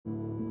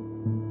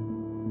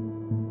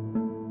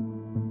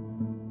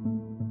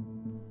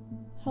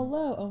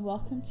Hello and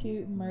welcome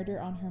to Murder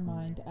on Her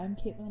Mind. I'm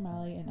Caitlin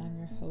O'Malley and I'm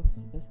your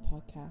host of this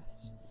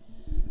podcast.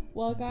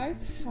 Well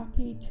guys,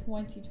 happy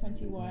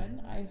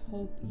 2021. I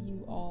hope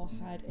you all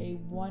had a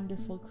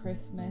wonderful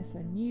Christmas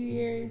and New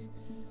Year's.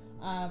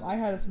 I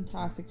had a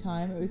fantastic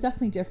time. It was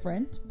definitely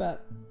different,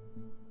 but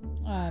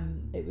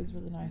it was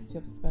really nice to be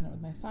able to spend it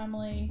with my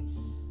family.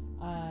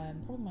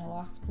 Probably my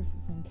last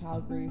Christmas in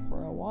Calgary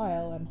for a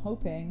while, I'm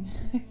hoping.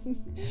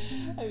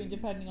 I mean,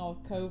 depending on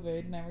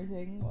COVID and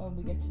everything, when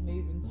we get to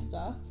move and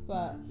stuff.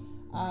 But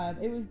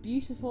it was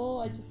beautiful.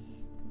 I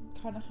just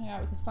kind of hung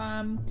out with the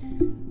fam.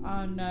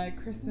 On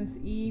Christmas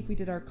Eve, we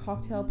did our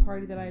cocktail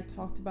party that I had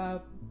talked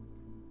about.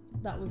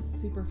 That was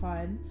super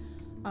fun.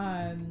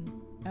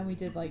 And we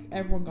did,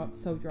 everyone got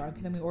so drunk,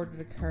 and then we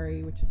ordered a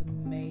curry, which was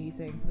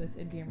amazing, from this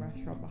Indian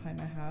restaurant behind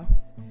my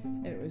house,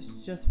 and it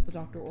was just what the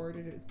doctor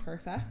ordered. It was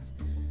perfect.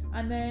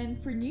 And then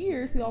for New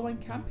Year's, we all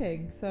went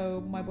camping.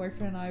 So my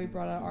boyfriend and I, we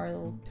brought out our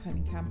little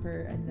tiny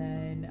camper, and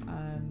then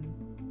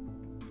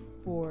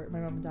for my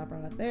mom and dad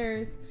brought out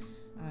theirs,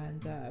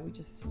 and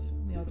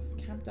we all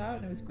just camped out,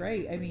 and it was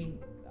great. I mean,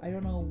 I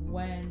don't know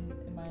when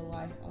in my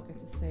life I'll get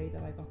to say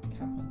that I got to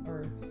camp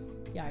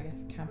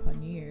on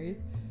New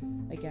Year's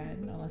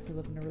again, unless I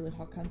live in a really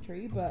hot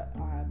country, but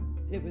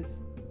it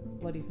was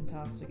bloody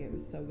fantastic. It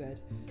was so good.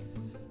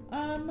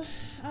 And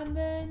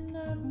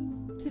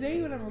then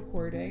today when I'm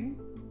recording,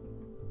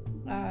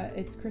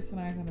 it's Chris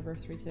and I's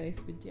anniversary today,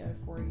 so we've been together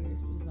 4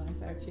 years, which is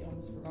nice. I actually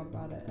almost forgot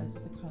about it. I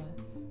just kind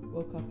of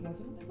woke up and I was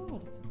like, oh my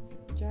god, it's like the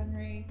 6th of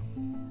January.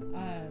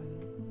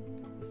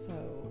 So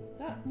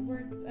I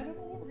don't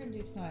know what we're gonna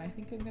do tonight. I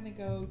think I'm gonna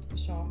go to the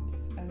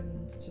shops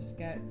and just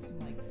get some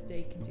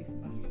steak and do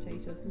some mashed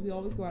potatoes, because we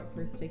always go out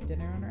for a steak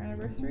dinner on our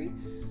anniversary,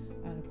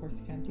 and of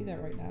course we can't do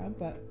that right now,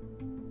 but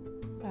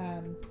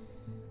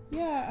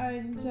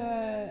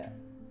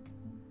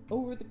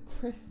over the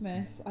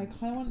Christmas I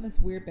kind of went on this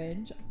weird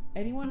binge.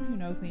 Anyone who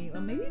knows me,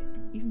 or maybe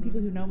even people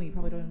who know me,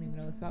 probably don't even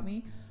know this about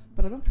me,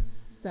 but I'm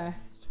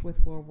obsessed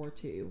with World War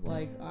II.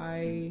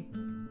 I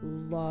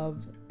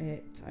love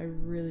it. I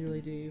really,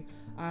 really do.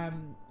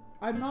 I'm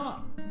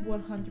not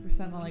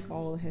 100% on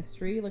all the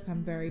history.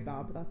 I'm very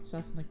bad with that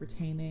stuff and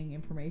retaining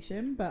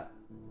information, but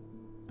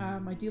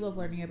I do love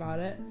learning about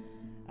it,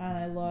 and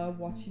I love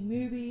watching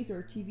movies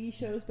or TV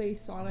shows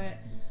based on it.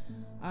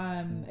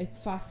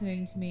 It's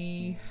fascinating to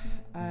me.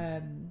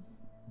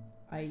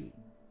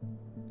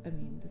 I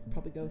mean, this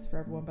probably goes for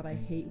everyone, but I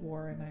hate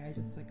war, and I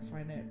just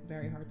find it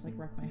very hard to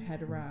wrap my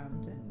head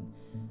around, and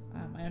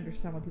I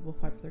understand why people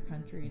fight for their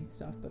country and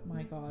stuff, but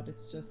my god,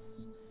 it's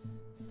just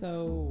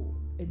so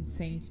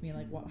insane to me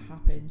what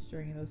happened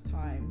during those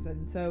times.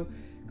 And so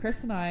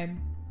Chris and I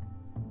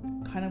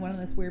kind of went on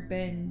this weird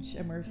binge,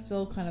 and we're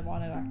still kind of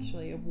on it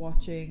actually, of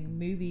watching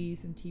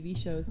movies and TV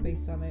shows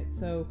based on it.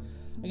 So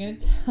I'm going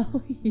to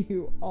tell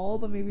you all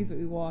the movies that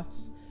we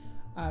watched.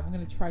 I'm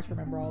going to try to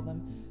remember all of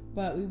them,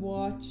 but we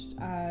watched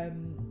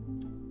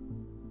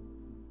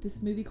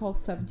this movie called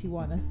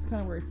 71. This is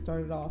kind of where it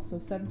started off. So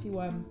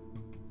 71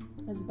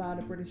 is about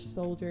a British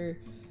soldier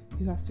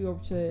who has to go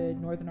over to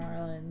Northern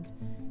Ireland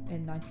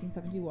in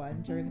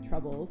 1971 during the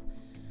Troubles,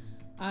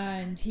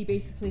 and he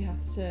basically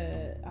has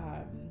to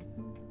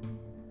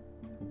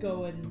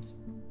go and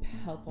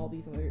help all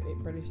these other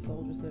British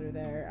soldiers that are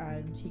there,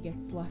 and he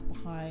gets left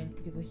behind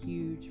because a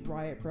huge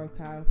riot broke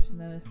out, and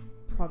then this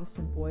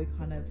Protestant boy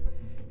kind of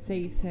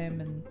saves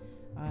him, and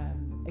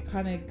it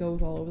kind of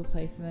goes all over the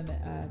place, and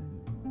then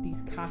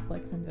these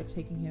Catholics ended up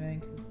taking him in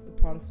because the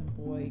Protestant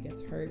boy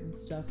gets hurt and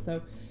stuff.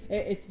 So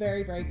it's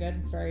very, very good.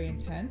 It's very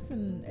intense,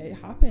 and it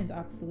happened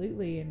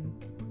absolutely.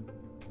 And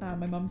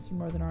my mum's from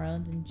Northern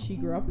Ireland, and she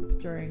grew up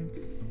during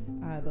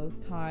those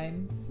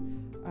times,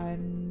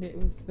 and it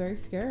was very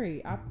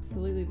scary,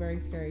 absolutely very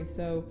scary.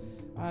 So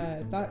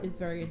that is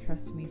very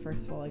interesting to me.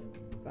 First of all,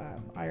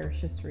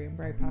 Irish history, I'm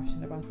very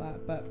passionate about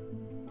that, but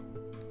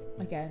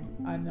again,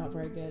 I'm not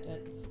very good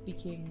at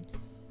speaking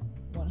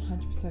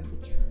 100%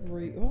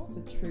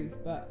 the truth,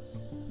 but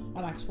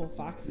on actual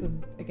facts.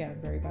 And again,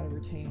 very bad at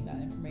retaining that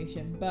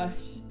information.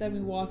 But then we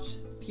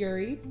watched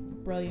Fury,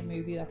 brilliant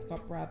movie that's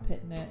got Brad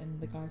Pitt in it and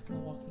the guy from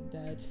The Walking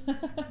Dead.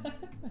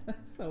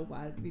 That's so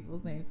bad at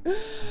people's names.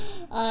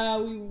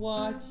 We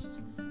watched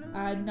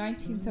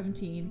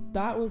 1917.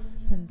 That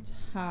was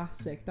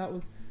fantastic. That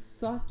was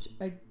such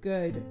a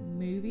good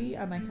movie,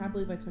 and I can't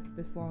believe I took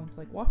this long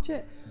to watch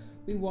it.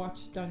 We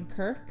watched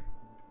Dunkirk,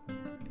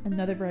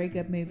 another very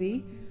good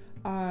movie.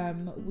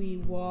 We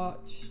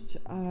watched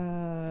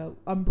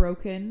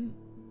Unbroken.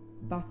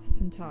 That's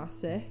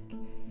fantastic.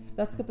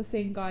 That's got the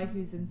same guy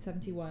who's in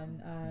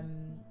 71.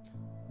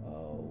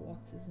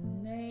 What's his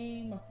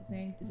name?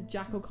 Is it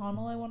Jack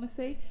O'Connell, I want to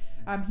say?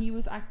 He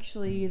was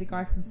actually the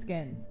guy from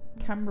Skins.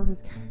 Can't remember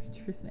his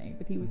character's name,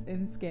 but he was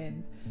in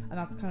Skins, and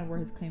that's kind of where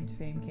his claim to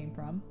fame came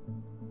from.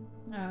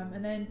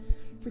 And then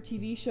for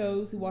TV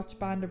shows, we watched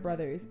Band of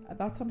Brothers.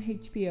 That's on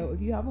HBO.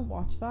 If you haven't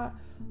watched that,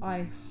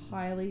 I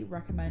highly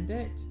recommend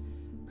it.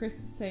 Chris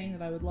was saying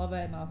that I would love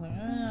it, and I was like,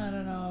 I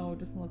don't know, it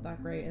doesn't look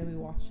that great. And then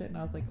we watched it, and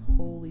I was like,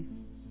 holy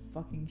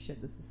fucking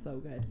shit, this is so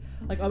good.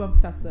 Like, I'm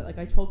obsessed with it. Like,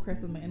 I told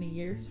Chris in a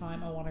year's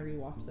time I want to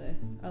rewatch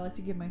this. I like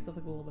to give myself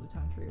like a little bit of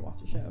time to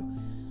rewatch a show.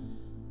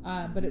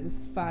 But it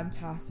was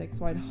fantastic,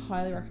 so I'd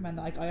highly recommend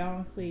that. Like, I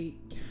honestly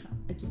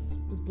I just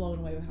was blown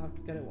away with how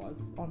good it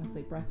was.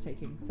 Honestly,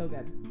 breathtaking, so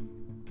good.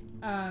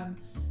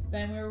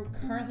 Then we're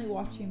currently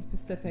watching The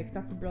Pacific.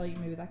 That's a brilliant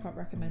movie that got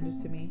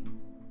recommended to me.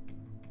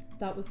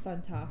 That was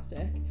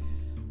fantastic.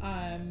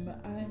 And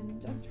I'm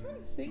trying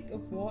to think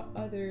of what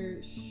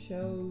other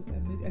shows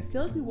and movies. I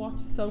feel like we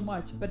watched so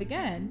much, but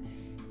again,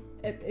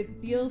 it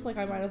feels like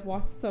I might have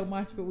watched so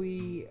much, but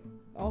we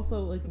also,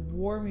 like,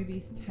 war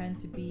movies tend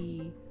to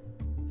be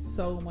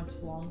so much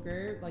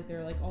longer. Like,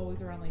 they're like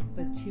always around like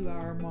the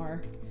 2-hour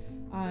mark.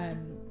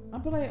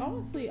 But I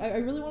honestly, I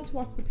really wanted to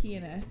watch The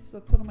Pianist.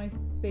 That's one of my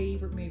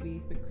favorite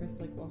movies, but Chris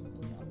like wasn't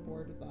really on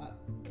board with that.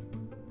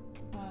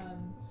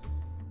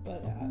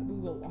 But we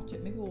will watch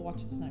it. Maybe we'll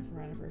watch it tonight for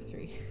our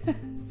anniversary.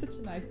 Such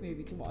a nice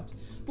movie to watch.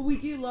 But we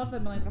do love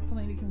them, and like that's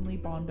something we can really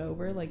bond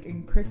over. Like,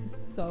 and Chris is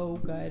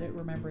so good at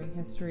remembering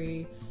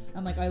history,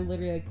 and like I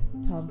literally like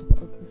tell him to.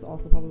 This is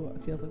also probably what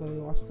it feels like when we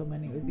watch so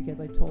many. It was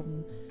because I told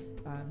him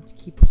to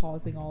keep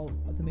pausing all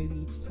of the movie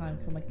each time,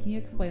 because I'm like, can you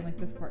explain like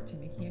this part to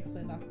me? Can you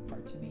explain that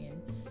part to me?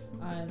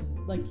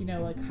 And like, you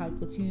know, like how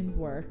platoons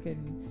work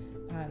and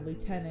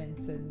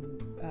lieutenants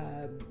and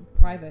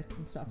privates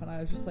and stuff, and I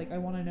was just like, I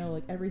want to know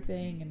like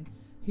everything and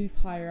who's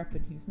higher up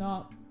and who's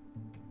not.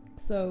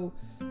 So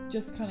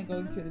just kind of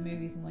going through the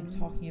movies and like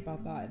talking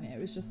about that, and it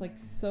was just like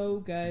so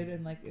good,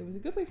 and like it was a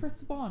good way for us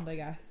to bond, I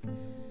guess.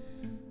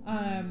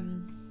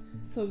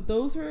 So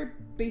those are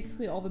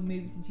basically all the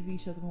movies and TV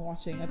shows I've been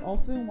watching. I've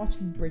also been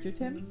watching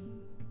Bridgerton.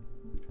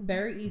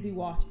 Very easy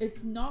watch.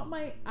 It's not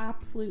my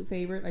absolute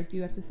favorite, I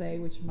do have to say,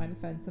 which might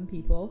offend some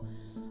people,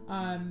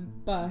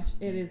 but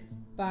it is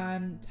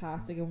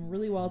fantastic and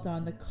really well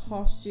done. The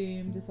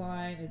costume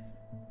design is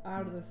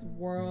out of this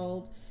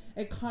world.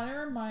 It kind of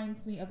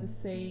reminds me of the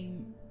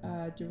same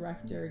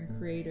director and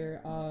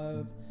creator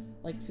of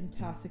like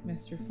Fantastic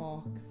Mr.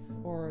 Fox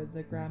or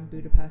the Grand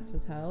Budapest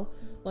Hotel.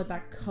 Like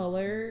that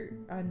color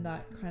and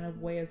that kind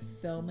of way of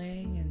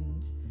filming,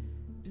 and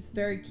just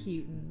very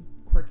cute and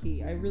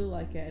quirky. I really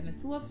like it, and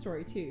it's a love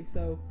story too.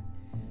 So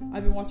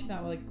I've been watching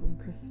that like when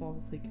Chris falls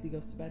asleep because he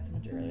goes to bed so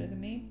much earlier than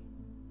me.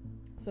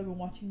 So I've been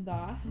watching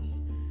that.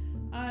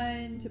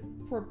 And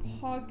for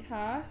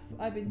podcasts,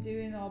 I've been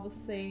doing all the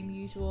same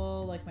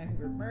usual, like My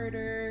Favorite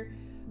Murder,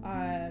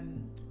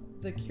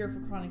 The Cure for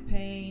Chronic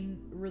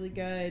Pain, really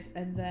good.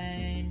 And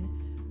then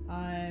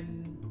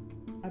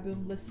I've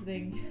been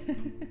listening.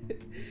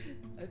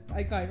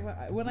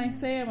 When I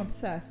say I'm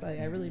obsessed,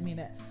 I really mean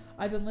it.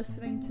 I've been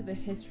listening to the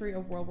History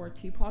of World War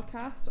II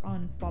podcast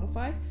on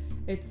Spotify.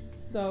 It's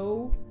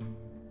so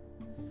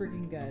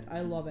freaking good.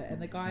 I love it.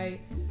 And the guy,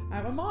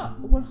 I'm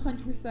not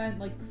 100%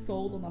 like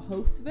sold on the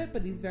host of it,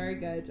 but he's very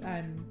good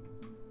and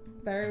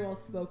very well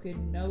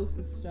spoken, knows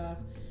his stuff,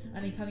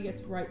 and he kind of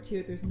gets right to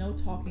it. There's no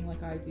talking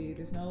like I do.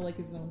 There's no like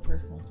his own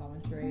personal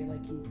commentary.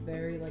 Like, he's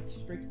very like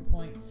straight to the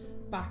point,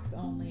 facts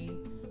only.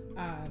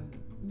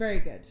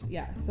 Very good.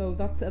 Yeah, so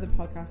that's the other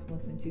podcast I'm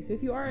listening to. So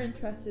if you are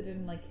interested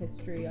in like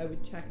history, I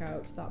would check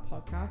out that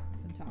podcast.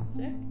 It's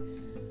fantastic.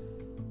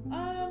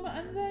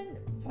 And then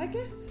I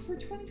guess for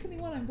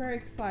 2021, I'm very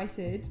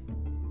excited.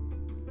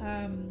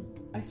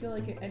 I feel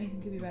like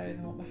anything could be better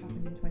than what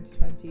happened in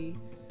 2020.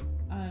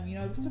 You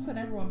know, it was tough on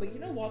everyone, but you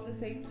know what? At the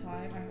same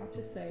time, I have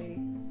to say,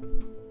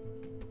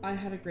 I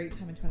had a great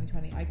time in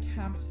 2020. I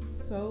camped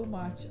so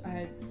much. I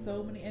had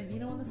so many, and you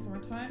know, in the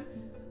summertime,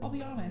 I'll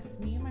be honest,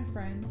 me and my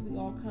friends, we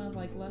all kind of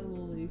like let a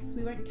little loose.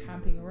 We went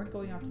camping. We weren't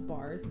going out to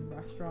bars and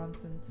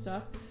restaurants and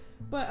stuff.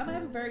 And I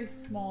have a very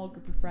small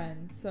group of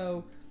friends,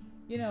 so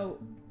you know,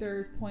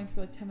 there's points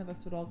where like 10 of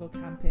us would all go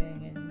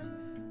camping,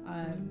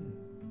 and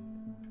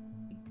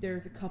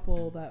there's a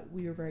couple that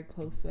we were very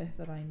close with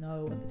that I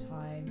know at the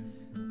time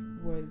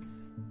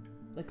was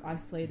like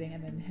isolating,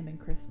 and then him and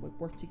Chris would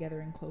work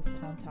together in close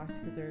contact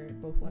because they're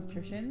both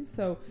electricians,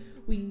 so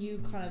we knew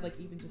kind of like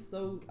even just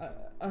though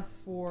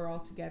us four all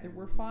together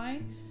were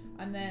fine.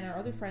 And then our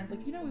other friends,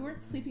 like, you know, we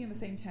weren't sleeping in the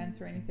same tents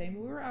or anything,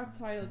 but we were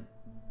outside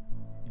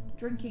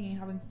drinking and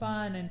having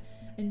fun and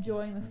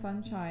enjoying the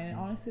sunshine, and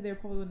honestly they're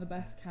probably one of the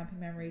best camping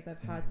memories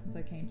I've had since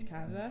I came to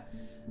Canada.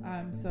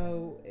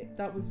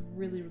 That was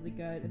really, really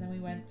good. And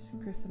then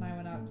Chris and I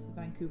went out to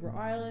Vancouver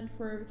Island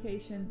for a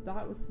vacation.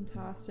 That was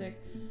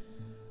fantastic.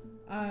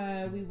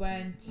 We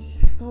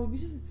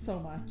just did so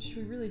much.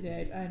 We really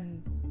did.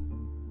 And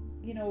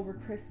you know, over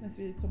Christmas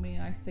we did so many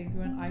nice things. We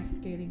went ice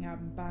skating out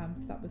in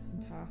Banff. That was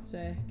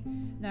fantastic.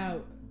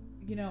 Now,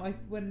 you know,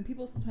 when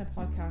people listen to my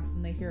podcast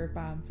and they hear of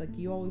Banff, like,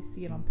 you always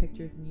see it on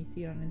pictures and you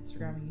see it on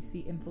Instagram and you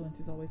see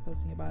influencers always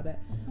posting about it.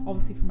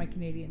 Obviously, for my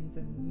Canadians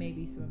and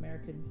maybe some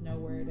Americans know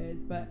where it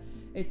is, but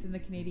it's in the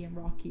Canadian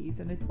Rockies,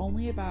 and it's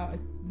only about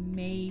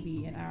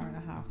maybe an hour and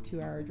a half,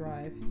 2-hour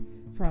drive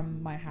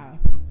from my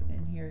house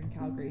in here in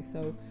Calgary.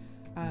 So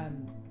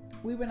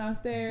we went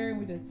out there and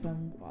we did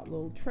some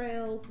little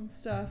trails and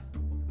stuff.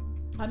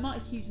 I'm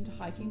not huge into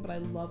hiking, but I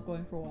love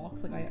going for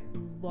walks. Like, I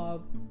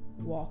love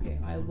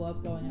walking. I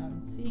love going out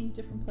and seeing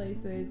different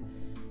places.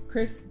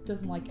 Chris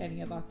doesn't like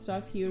any of that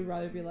stuff. He would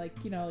rather be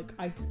like, you know, like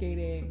ice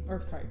skating, or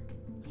sorry,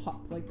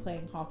 like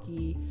playing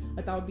hockey.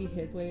 Like, that would be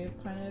his way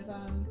of kind of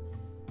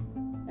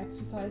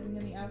exercising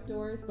in the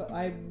outdoors. But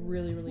I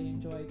really, really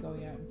enjoy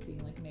going out and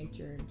seeing like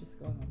nature and just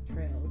going on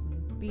trails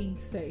and being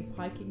safe.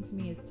 Hiking to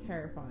me is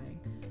terrifying,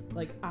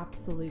 like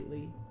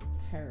absolutely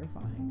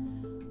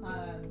terrifying.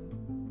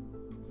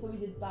 So we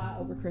did that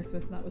over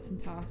Christmas, and that was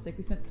fantastic.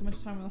 We spent so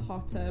much time in the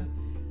hot tub.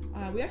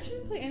 We actually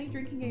didn't play any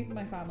drinking games with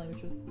my family,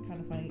 which was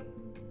kind of funny,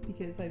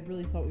 because I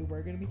really thought we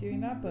were going to be doing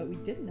that, but we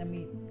didn't. And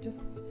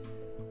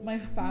my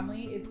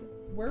family is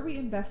where we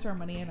invest our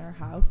money in our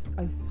house,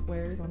 I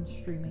swear, is on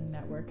streaming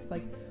networks.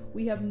 Like,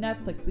 we have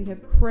Netflix, we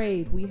have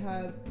Crave, we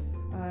have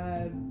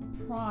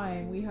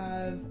Prime, we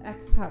have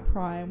Expat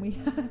Prime, we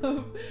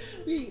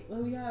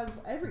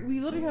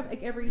literally have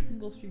like every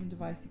single streaming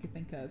device you could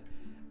think of.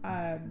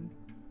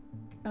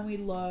 And we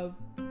love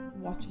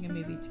watching a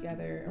movie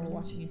together or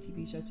watching a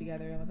TV show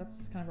together, and that's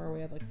just kind of our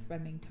way of like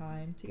spending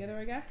time together,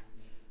 I guess.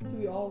 So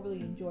we all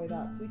really enjoy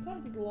that. So we kind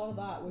of did a lot of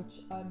that,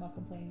 which I'm not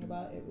complaining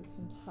about. It was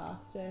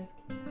fantastic,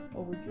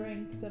 over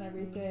drinks and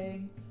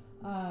everything.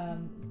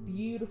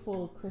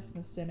 Beautiful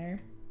Christmas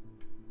dinner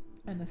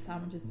and the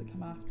sandwiches that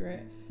come after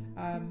it.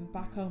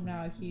 Back home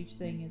now, a huge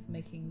thing is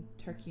making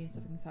turkey and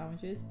stuffing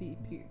sandwiches. Be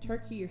it your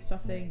turkey, your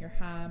stuffing, your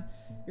ham,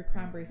 your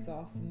cranberry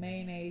sauce, some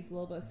mayonnaise, a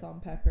little bit of salt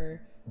and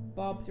pepper.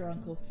 Bob's your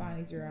uncle,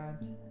 Fanny's your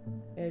aunt.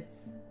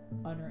 It's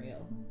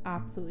unreal,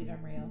 absolutely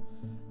unreal.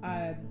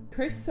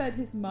 Chris said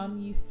his mum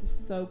used to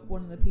soak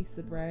one of the pieces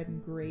of bread in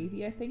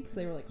gravy, I think,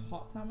 so they were like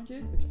hot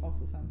sandwiches, which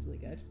also sounds really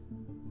good.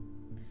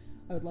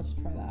 I would love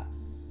to try that.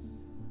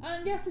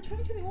 And yeah, for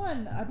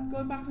 2021,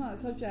 going back on that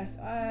subject,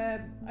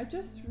 I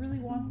just really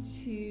want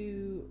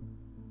to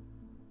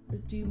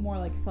do more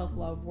like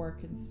self-love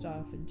work and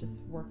stuff, and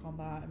just work on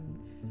that, and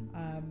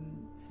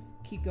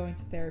keep going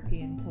to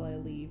therapy until I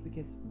leave,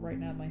 because right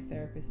now my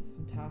therapist is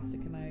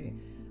fantastic, and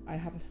I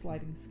have a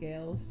sliding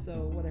scale,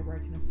 so whatever I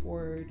can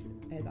afford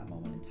at that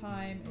moment in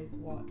time is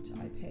what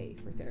I pay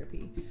for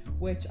therapy,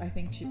 which I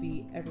think should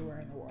be everywhere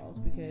in the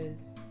world,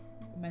 because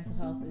mental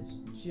health is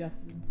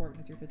just as important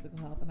as your physical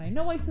health. And I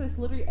know I say this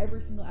literally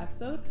every single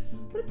episode,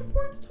 but it's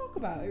important to talk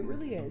about. It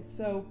really is.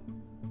 So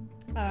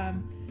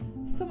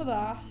some of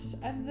that,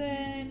 and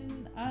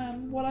then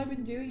what I've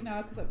been doing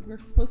now, because we're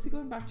supposed to be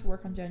going back to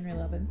work on January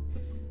 11th.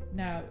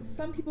 Now,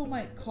 some people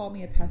might call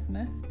me a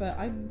pessimist, but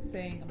I'm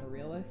saying I'm a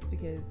realist,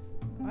 because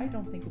I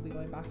don't think we'll be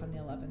going back on the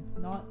 11th,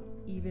 not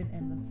even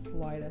in the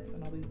slightest,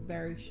 and I'll be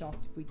very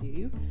shocked if we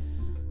do.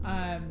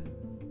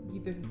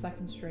 There's a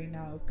second strain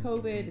now of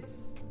COVID.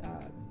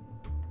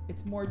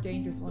 It's more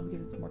dangerous only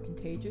because it's more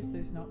contagious.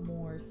 There's not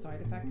more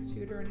side effects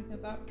to it or anything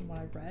like that from what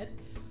I've read.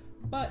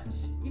 But,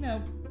 you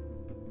know,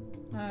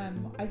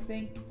 I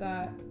think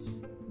that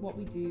what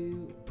we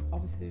do,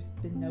 obviously there's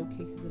been no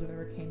cases that have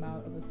ever came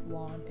out of a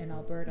salon in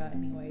Alberta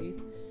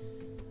anyways.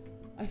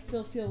 I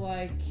still feel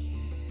like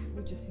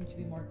we just need to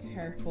be more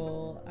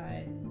careful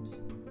and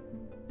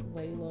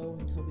lay low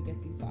until we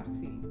get these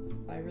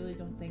vaccines. I really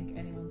don't think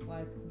anyone's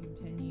lives can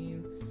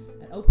continue,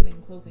 and opening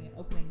and closing and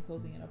opening and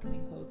closing and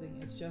opening and closing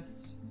is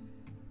just,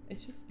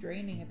 it's just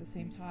draining at the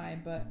same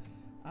time. But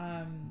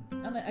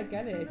and I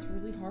get it, it's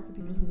really hard for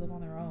people who live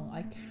on their own.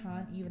 I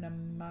can't even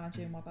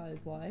imagine what that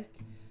is like.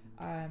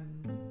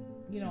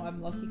 You know,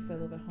 I'm lucky because I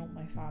live at home with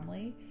my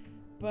family,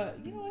 but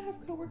you know, I have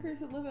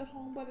coworkers that live at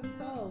home by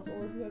themselves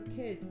or who have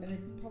kids, and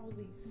it's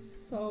probably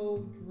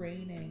so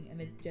draining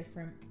in a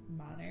different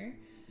manner.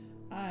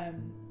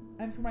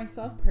 And for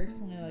myself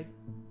personally, like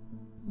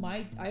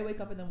I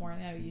wake up in the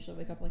morning. I usually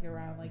wake up like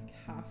around like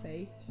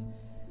 8:30.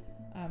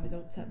 I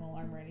don't set an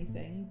alarm or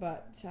anything,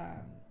 but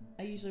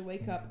I usually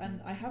wake up and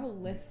I have a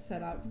list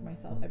set out for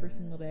myself every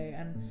single day,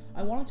 and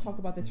I want to talk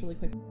about this really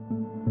quick.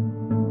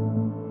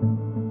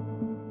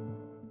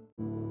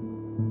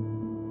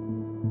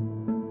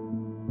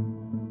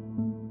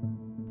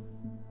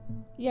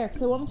 Yeah,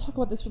 because I want to talk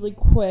about this really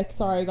quick.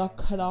 Sorry, I got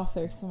cut off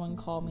there. Someone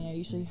called me. I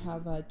usually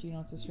have Do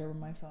Not Disturb on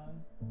my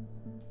phone.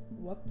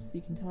 Whoops,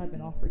 you can tell I've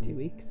been off for 2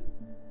 weeks.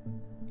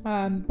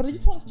 But I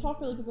just want to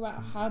talk really quick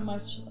about how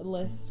much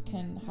lists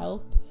can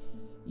help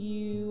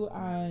you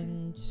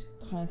and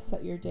kind of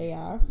set your day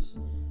out.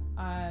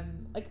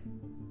 Like,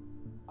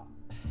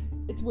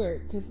 it's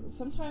weird because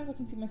sometimes I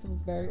can see myself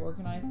as very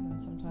organized, and then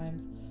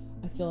sometimes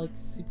I feel like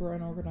super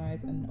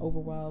unorganized and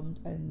overwhelmed,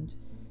 and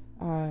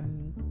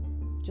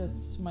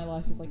just my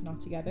life is like not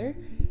together.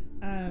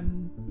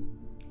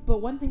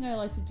 But one thing I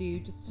like to do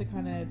just to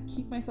kind of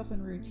keep myself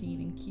in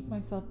routine and keep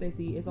myself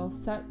busy is I'll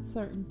set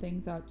certain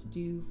things out to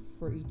do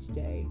for each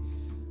day.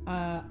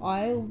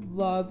 I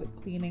love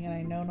cleaning, and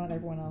I know not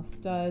everyone else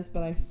does,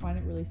 but I find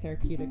it really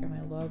therapeutic, and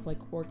I love like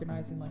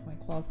organizing like my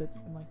closets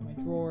and like my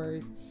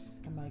drawers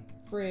and my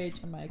fridge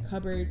and my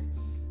cupboards.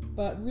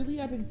 But really,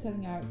 I've been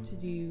setting out to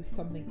do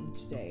something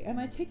each day, and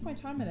I take my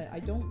time in it. I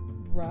don't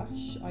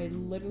rush. I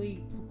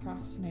literally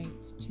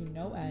procrastinate to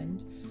no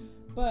end.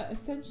 But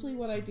essentially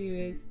what I do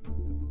is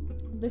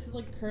this is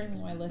like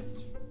currently my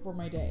list for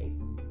my day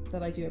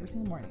that I do every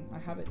single morning. I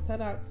have it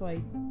set out so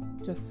I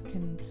just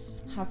can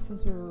have some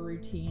sort of a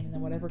routine, and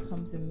then whatever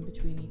comes in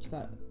between each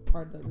that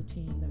part of the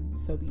routine, then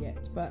so be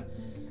it. But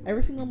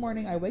every single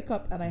morning I wake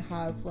up and I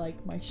have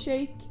like my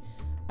shake,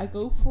 I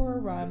go for a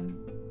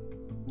run,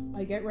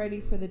 I get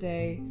ready for the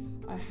day,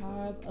 I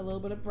have a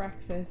little bit of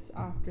breakfast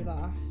after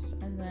that,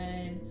 and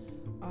then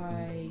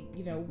I,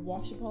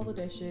 wash up all the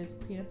dishes,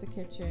 clean up the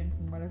kitchen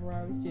from whatever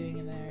I was doing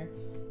in there.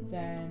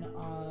 Then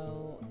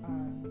I'll,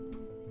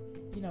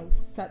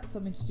 set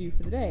something to do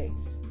for the day.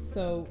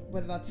 So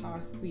whether that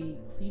task be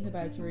clean the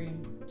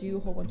bedroom, do a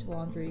whole bunch of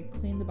laundry,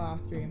 clean the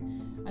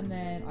bathroom, and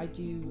then I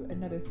do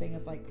another thing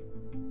of like,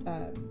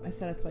 I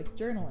set up like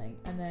journaling,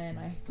 and then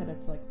I set up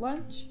for like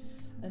lunch,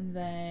 and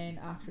then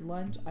after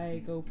lunch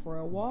I go for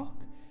a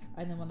walk.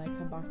 And then when I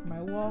come back from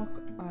my walk,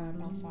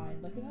 I'll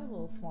find like another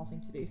little small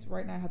thing to do. So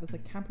right now I have this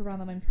like camper van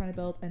that I'm trying to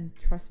build, and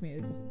trust me,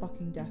 it is the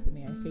fucking death of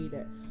me. I hate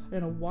it. I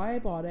don't know why I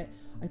bought it.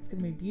 It's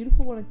gonna be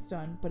beautiful when it's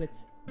done, but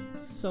it's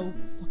so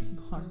fucking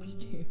hard to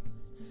do.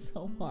 It's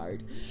so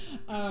hard.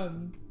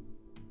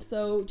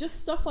 So just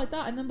stuff like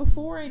that, and then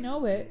before I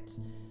know it,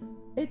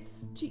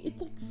 it's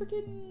like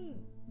freaking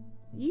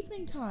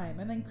evening time,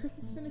 and then Chris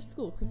has finished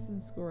school. Chris is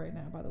in school right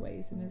now, by the way.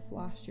 He's in his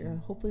last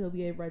year. Hopefully he'll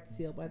be a Red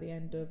Seal by the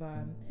end of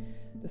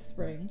the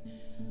spring.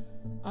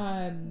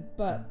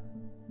 But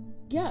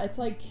yeah, it's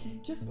like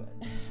just,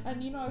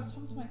 and I was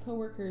talking to my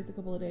coworkers a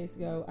couple of days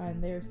ago,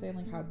 and they were saying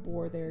like how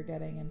bored they were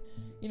getting, and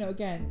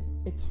again,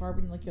 it's hard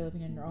when like you're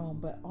living on your own,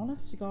 but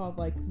honest to God,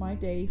 like my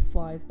day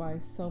flies by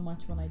so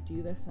much when I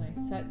do this, and I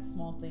set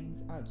small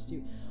things out to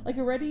do. Like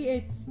already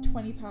it's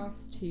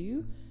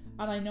 2:20,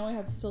 and I know I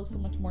have still so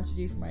much more to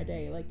do for my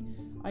day. Like,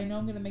 I know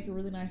I'm going to make a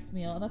really nice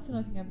meal. And that's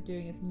another thing I'm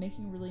doing, is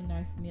making really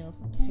nice meals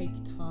and take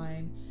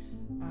time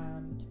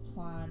to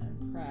plan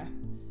and prep.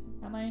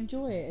 And I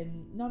enjoy it.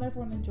 And not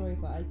everyone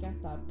enjoys that. I get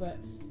that. But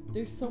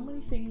there's so many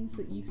things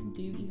that you can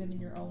do even in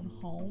your own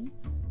home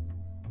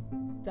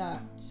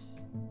that,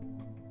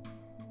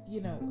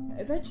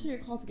 eventually your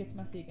closet gets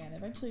messy again.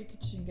 Eventually your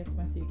kitchen gets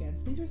messy again.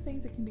 So these are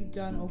things that can be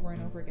done over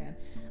and over again.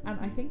 And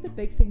I think the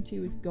big thing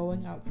too is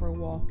going out for a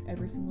walk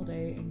every single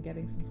day and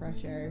getting some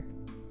fresh air.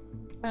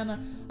 And I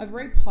have a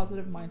very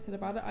positive mindset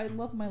about it. I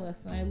love my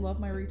list, and I love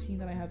my routine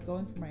that I have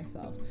going for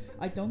myself.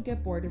 I don't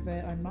get bored of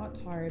it. I'm not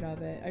tired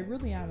of it. I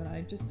really am, and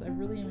I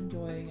really am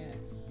enjoying it.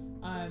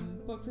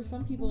 But for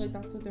some people, like,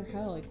 that's like their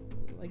hell.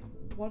 Like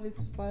what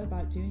is fun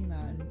about doing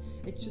that? And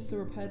it's just so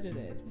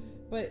repetitive.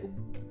 But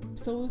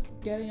so is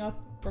getting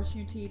up, brushing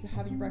your teeth,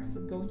 having your breakfast,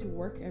 and going to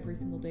work every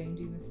single day and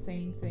doing the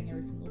same thing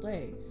every single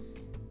day.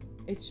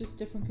 It's just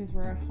different because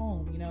we're at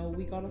home.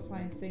 We gotta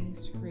find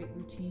things to create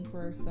routine for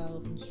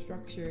ourselves and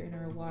structure in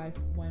our life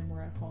when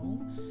we're at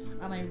home.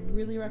 And I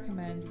really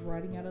recommend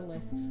writing out a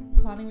list,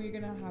 planning what you're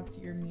gonna have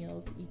for your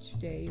meals each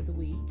day of the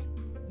week.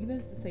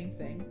 It's the same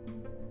thing.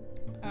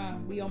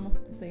 We almost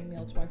had the same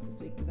meal twice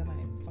this week, but then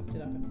I fucked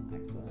it up and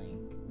accidentally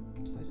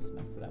I just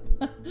messed it up.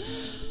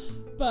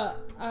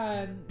 But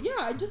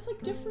yeah, just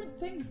like different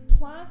things.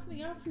 Plan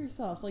something out for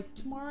yourself. Like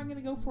tomorrow I'm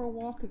gonna go for a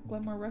walk at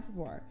Glenmore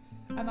Reservoir,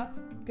 and that's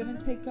gonna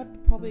take up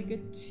probably a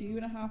good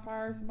 2.5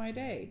 hours of my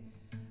day,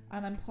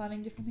 and I'm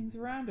planning different things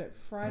around it.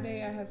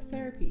 Friday I have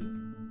therapy.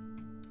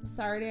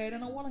 Saturday I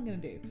don't know what I'm gonna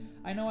do.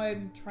 I know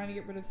I'm trying to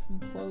get rid of some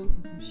clothes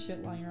and some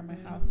shit lying around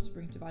my house to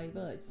bring to Value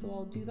Village, so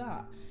I'll do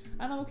that,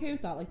 and I'm okay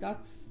with that. Like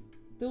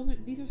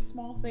these are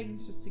small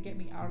things just to get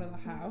me out of the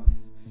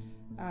house,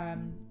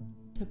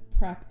 to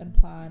prep and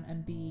plan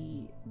and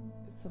be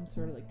some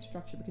sort of like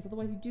structure, because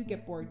otherwise you do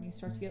get bored and you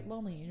start to get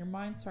lonely and your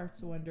mind starts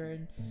to wander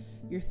and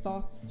your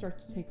thoughts start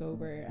to take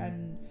over,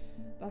 and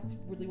that's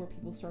really where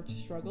people start to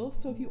struggle.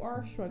 So if you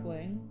are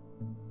struggling,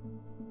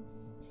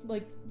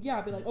 like, yeah,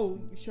 be like, oh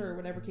sure,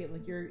 whatever, Kate,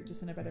 like you're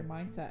just in a better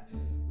mindset.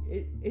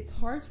 It's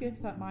hard to get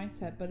into that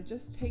mindset, but it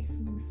just takes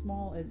something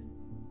small as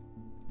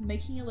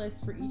making a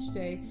list for each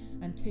day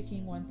and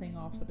taking one thing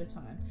off at a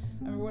time.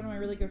 I remember one of my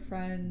really good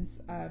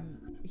friends,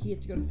 he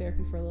had to go to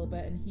therapy for a little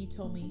bit, and he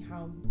told me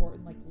how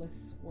important like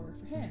lists were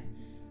for him,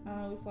 and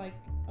I was like,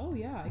 oh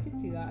yeah, I could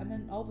see that. And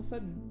then all of a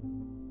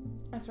sudden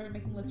I started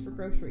making lists for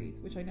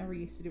groceries, which I never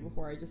used to do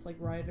before. I just like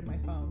write it in my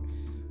phone.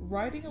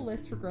 Writing a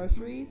list for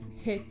groceries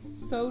hits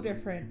so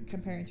different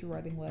comparing to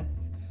writing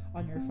lists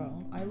on your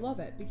phone. I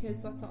love it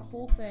because that's that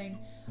whole thing.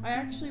 I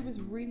actually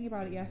was reading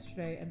about it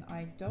yesterday, and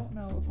I don't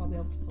know if I'll be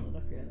able to pull it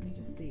up here. Let me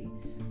just see.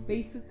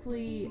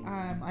 Basically,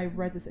 I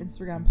read this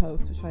Instagram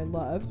post, which I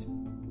loved,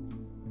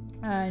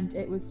 and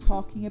it was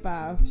talking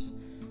about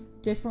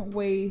different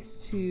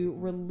ways to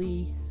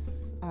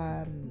release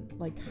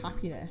like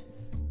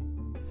happiness.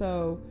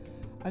 So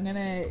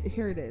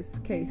here it is.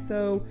 Okay,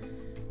 so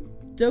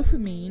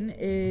dopamine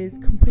is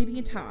completing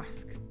a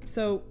task.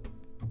 So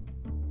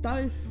that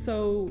is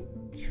so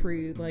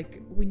true.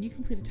 Like when you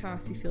complete a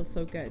task, you feel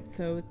so good.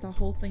 So it's the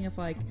whole thing of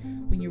like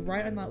when you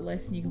write on that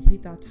list and you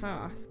complete that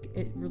task,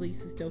 it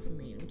releases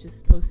dopamine, which is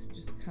supposed to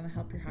just kind of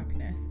help your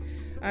happiness.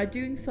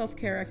 Doing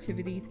self-care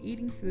activities,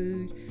 eating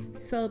food,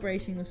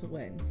 celebrating little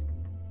wins.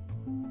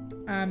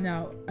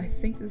 Now I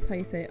think this is how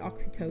you say it,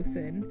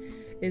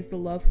 oxytocin is the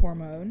love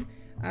hormone.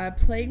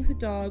 Playing with a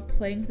dog,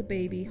 playing with a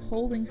baby,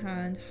 holding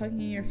hand, hugging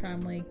your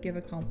family, give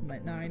a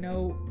compliment. Now I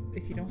know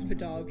if you don't have a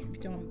dog, if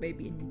you don't have a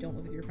baby and you don't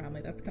live with your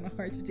family, that's kind of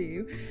hard to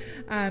do.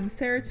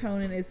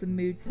 Serotonin is the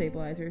mood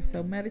stabilizer.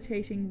 So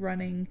meditating,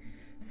 running,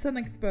 sun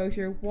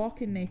exposure,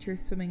 walk in nature,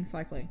 swimming,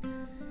 cycling.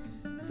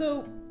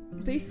 So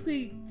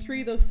basically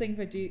 3 of those things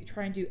I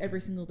try and do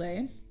every single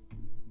day.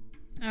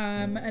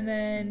 And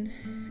then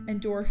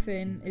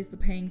endorphin is the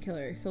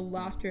painkiller. So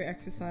laughter,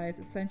 exercise,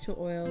 essential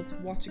oils,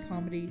 watch a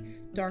comedy,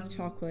 dark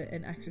chocolate,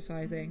 and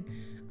exercising.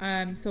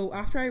 So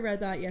after I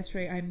read that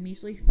yesterday, I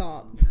immediately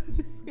thought, this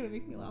is going to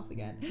make me laugh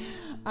again.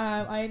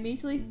 I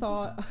immediately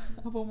thought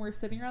of when we were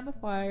sitting around the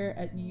fire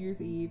at New Year's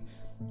Eve,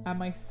 and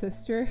my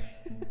sister,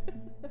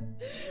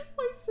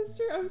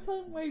 I was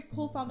telling my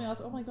whole family, I was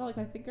like, oh my god, like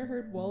I think I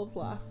heard wolves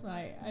last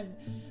night, and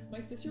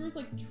my sister was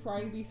like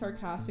trying to be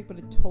sarcastic, but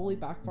it totally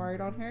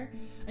backfired on her,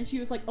 and she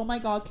was like, oh my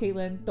god,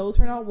 Caitlin, those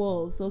were not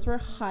wolves, those were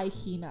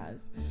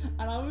hyenas.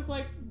 And I was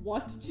like,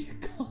 what did you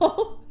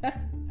call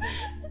them?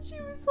 And she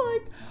was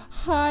like,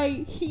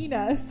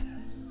 hyenas.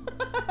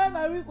 And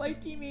I was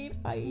like, do you mean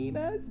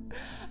hyenas?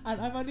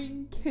 And I'm not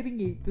even kidding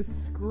you, the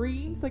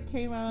screams that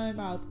came out of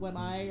my mouth when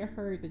I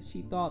heard that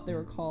she thought they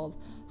were called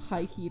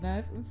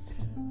hyenas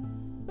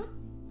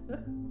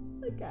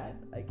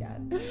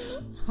again,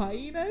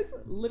 hyenas.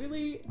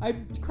 Literally,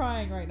 I'm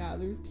crying right now,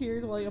 there's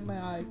tears welling up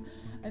my eyes.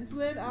 And so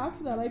then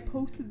after that, I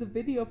posted the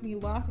video of me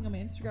laughing on my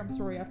Instagram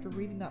story after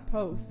reading that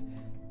post.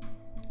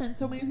 And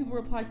so many people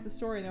replied to the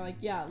story and they're like,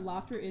 yeah,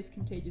 laughter is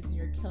contagious and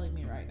you're killing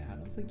me right now.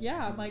 And I was like,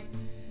 yeah, I'm like,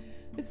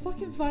 it's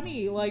fucking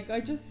funny. Like,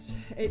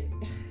 it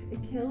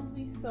kills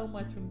me so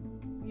much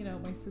when, you know,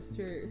 my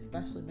sister,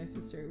 especially my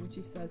sister, when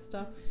she says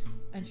stuff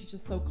and she's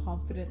just so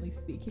confidently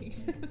speaking.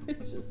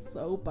 It's just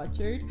so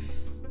butchered.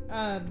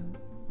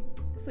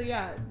 So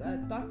yeah,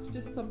 that's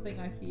just something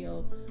I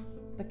feel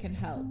that can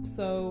help.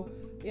 So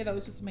yeah, that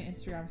was just my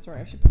Instagram story.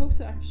 I should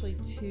post it actually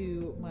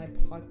to my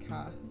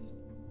podcast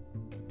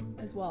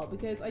as well,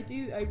 because I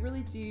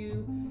really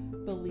do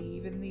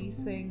believe in these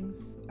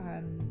things,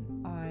 and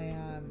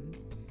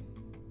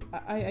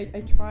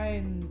I try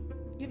and,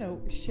 you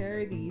know,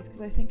 share these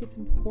because I think it's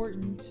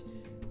important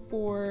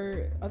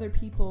for other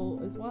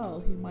people as well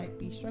who might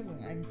be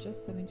struggling. I'm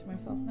just sending to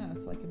myself now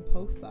so I can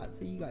post that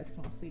so you guys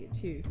can all see it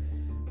too.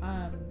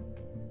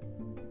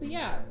 But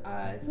yeah,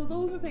 so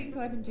those are things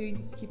that I've been doing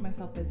just to keep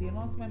myself busy, and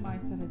also my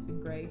mindset has been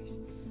great.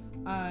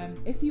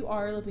 If you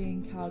are living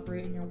in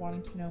Calgary and you're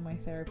wanting to know my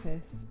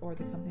therapist or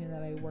the company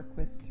that I work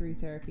with through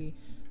therapy,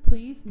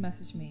 please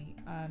message me.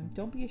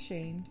 Don't be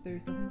ashamed.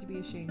 There's nothing to be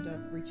ashamed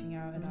of reaching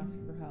out and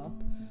asking for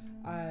help.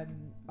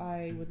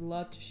 I would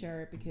love to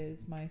share it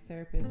because my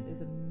therapist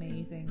is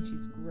amazing.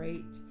 She's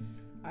great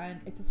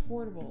and it's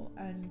affordable,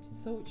 and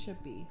so it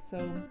should be.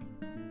 So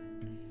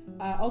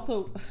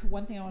also,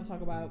 one thing I want to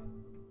talk about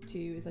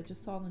too is I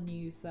just saw in the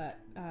news that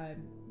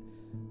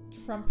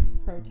Trump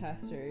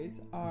protesters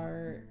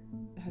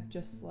have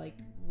just like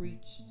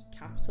reached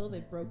Capitol. They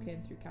broke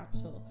in through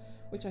Capitol,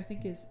 which I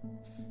think is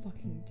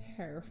fucking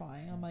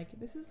terrifying. I'm like,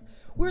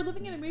 we're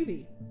living in a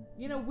movie.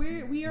 You know,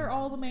 we are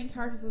all the main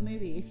characters of the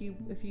movie.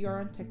 If you are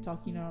on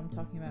TikTok, you know what I'm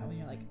talking about when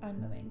you're like, I'm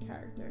the main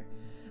character.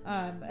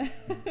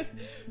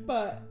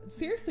 But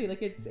seriously,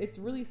 like it's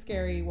really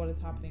scary what is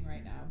happening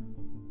right now.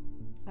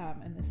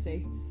 In the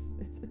States,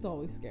 it's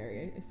always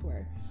scary, I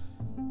swear.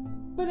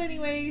 But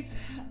anyways,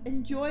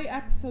 enjoy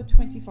episode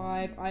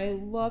 25. I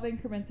love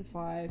increments of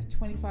 5.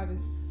 25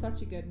 is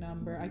such a good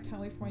number. I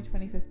can't wait for my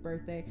 25th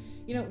birthday.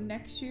 You know,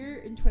 next year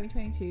in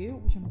 2022,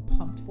 which I'm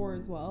pumped for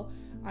as well,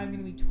 I'm going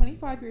to be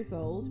 25 years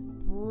old.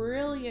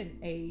 Brilliant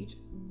age.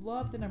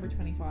 Love the number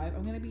 25.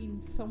 I'm going to be in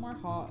somewhere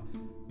hot.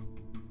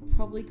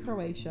 Probably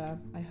Croatia,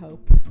 I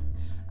hope.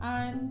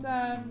 And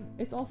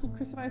it's also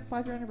Chris and I's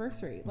 5-year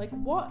anniversary. Like,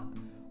 what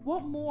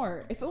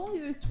more? If only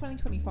it was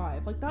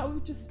 2025. Like, that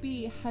would just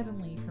be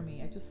heavenly for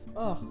me. I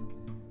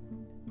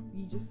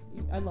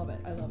love it.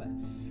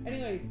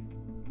 Anyways,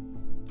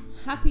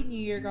 Happy New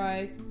Year,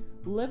 guys.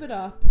 Live it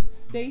up.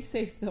 Stay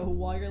safe, though,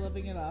 while you're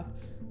living it up.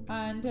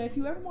 And if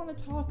you ever want to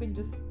talk and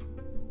just,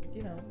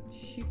 you know,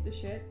 shoot the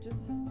shit,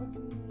 just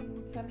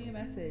fucking send me a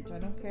message. I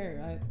don't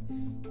care.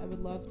 I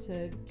would love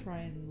to try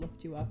and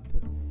lift you up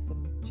with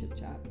some chit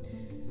chat.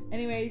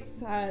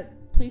 Anyways,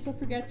 please don't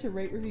forget to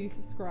rate, review,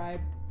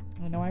 subscribe.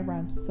 I know I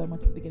ranted so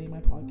much at the beginning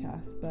of my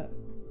podcast, but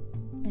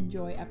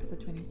enjoy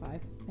episode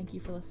 25. Thank you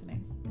for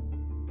listening.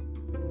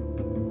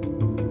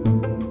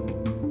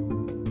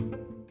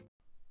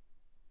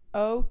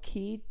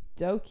 Okie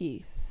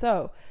dokie.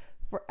 So,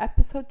 for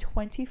episode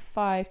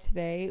 25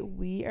 today,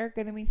 we are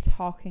going to be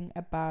talking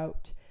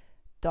about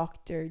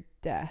Dr.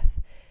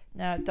 Death.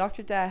 Now,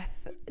 Dr.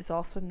 Death is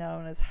also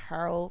known as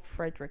Harold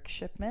Frederick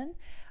Shipman.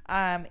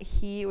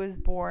 He was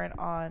born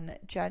on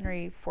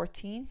January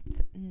 14th,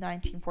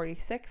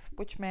 1946,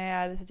 which, may I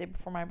add, is the day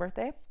before my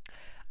birthday.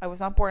 I was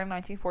not born in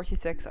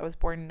 1946. I was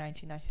born in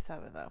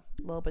 1997, though.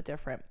 A little bit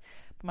different.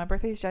 my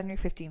birthday is January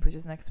 15th, which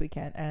is next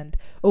weekend. And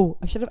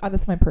I should have added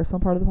this to my personal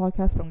part of the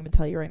podcast, but I'm going to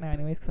tell you right now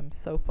anyways, because I'm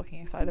so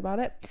fucking excited about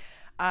it.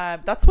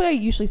 That's why I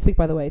usually speak,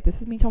 by the way.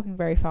 This is me talking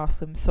very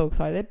fast. I'm so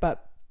excited,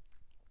 but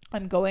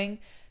I'm going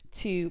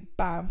to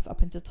Banff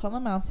up into Tunnel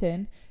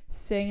Mountain,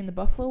 staying in the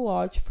Buffalo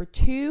Lodge for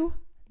 2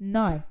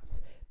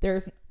 nights.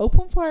 There's an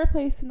open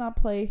fireplace in that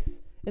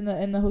place, in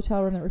the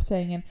hotel room that we're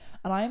staying in,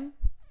 and I'm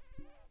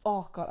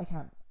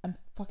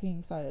fucking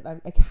excited.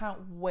 I can't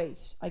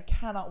wait. I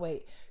cannot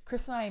wait.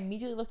 Chris and I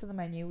immediately looked at the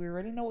menu. We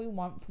already know what we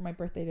want for my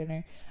birthday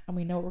dinner, and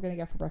we know what we're going to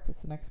get for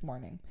breakfast the next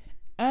morning.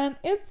 And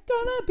it's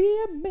gonna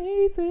be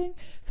amazing.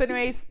 So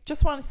anyways,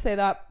 just wanted to say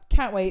that.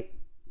 Can't wait.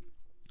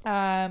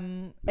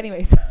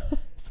 Anyways,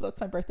 so that's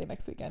my birthday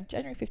next weekend,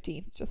 January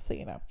 15th, just so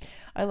you know.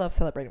 I love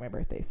celebrating my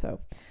birthday,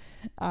 so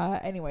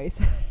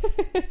anyways.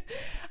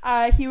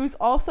 He was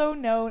also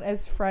known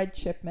as Fred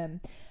Shipman.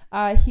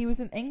 He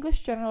was an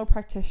English general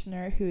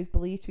practitioner who is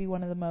believed to be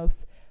one of the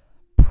most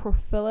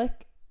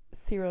prolific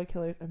serial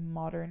killers in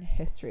modern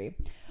history.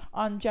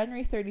 On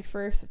January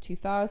 31st of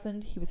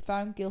 2000, he was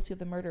found guilty of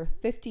the murder of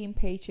 15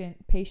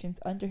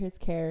 patients under his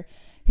care.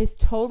 His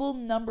total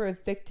number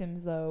of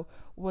victims, though,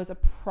 was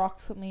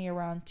approximately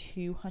around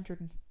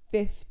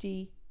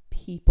 250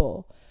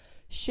 people.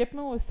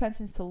 Shipman was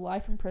sentenced to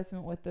life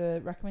imprisonment with the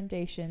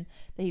recommendation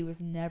that he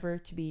was never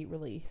to be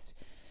released.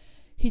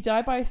 He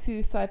died by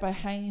suicide by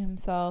hanging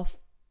himself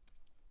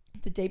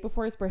the day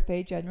before his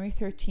birthday, January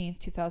 13th,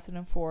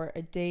 2004,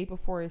 a day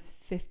before his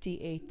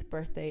 58th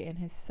birthday, in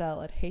his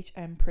cell at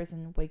HM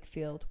Prison,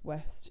 Wakefield,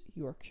 West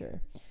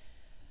Yorkshire.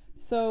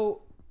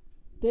 So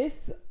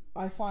this,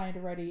 I find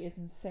already, is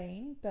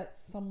insane that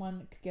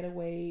someone could get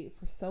away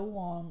for so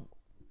long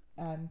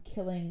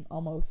killing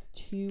almost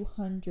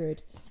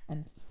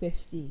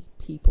 250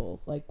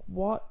 people. Like,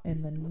 what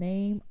in the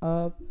name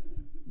of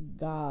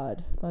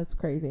God? That's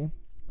crazy.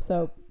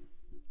 So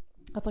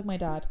that's like my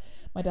dad.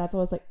 My dad's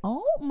always like,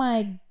 oh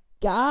my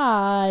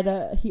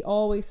God. He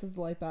always says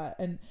like that.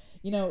 And,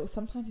 you know,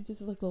 sometimes he just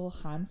does like a little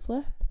hand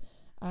flip.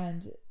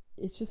 And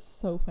it's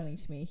just so funny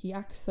to me. He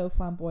acts so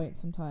flamboyant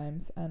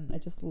sometimes. And I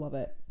just love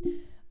it.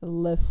 I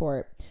live for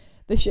it.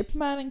 The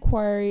Shipman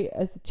Inquiry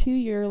is a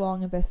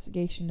 2-year-long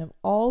investigation of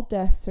all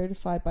deaths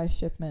certified by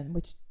Shipman,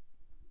 which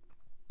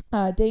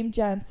Dame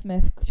Jan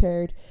Smith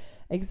chaired,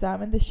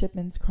 examined the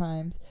Shipman's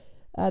crimes.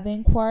 The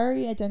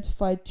inquiry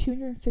identified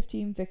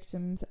 215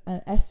 victims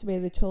and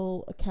estimated a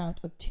total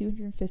account of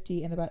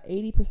 250, and about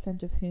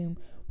 80% of whom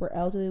were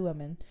elderly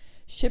women.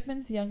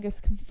 Shipman's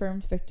youngest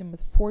confirmed victim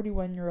was a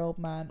 41-year-old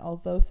man,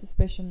 although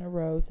suspicion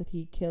arose that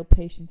he killed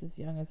patients as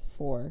young as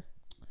 4.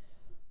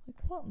 Like,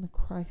 what in the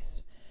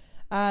Christ?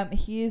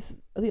 He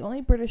is the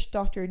only British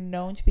doctor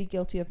known to be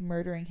guilty of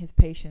murdering his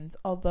patients,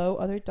 although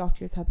other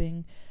doctors have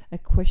been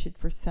acquitted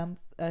for some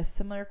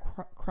similar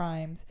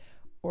crimes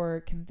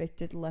or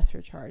convicted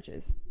lesser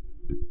charges.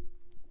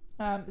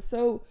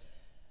 So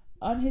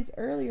on his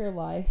earlier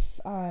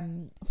life,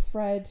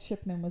 Fred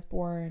Shipman was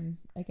born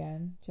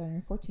again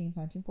January 14th,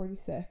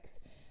 1946,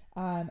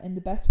 in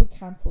the Bestwood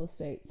Council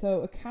Estate.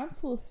 So a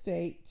council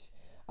estate,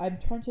 I'm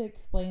trying to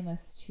explain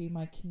this to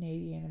my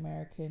Canadian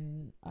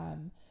American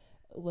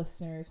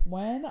listeners.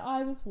 When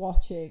I was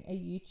watching a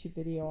YouTube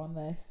video on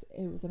this,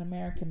 it was an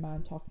American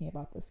man talking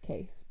about this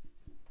case,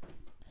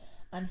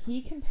 and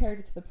he compared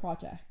it to the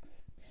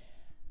projects.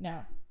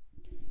 Now,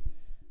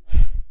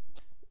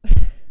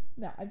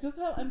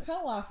 I'm kind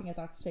of laughing at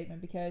that statement,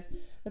 because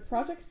the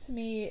projects to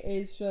me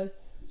is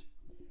just,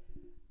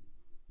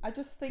 I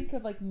just think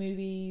of like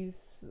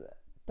movies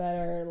that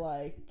are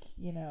like,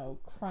 you know,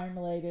 crime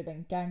related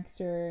and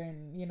gangster,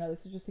 and, you know,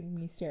 this is just like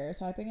me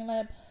stereotyping,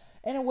 and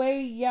in a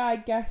way, yeah, I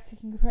guess you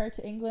can compare it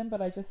to England,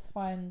 but I just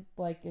find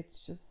like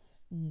it's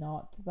just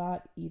not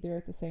that either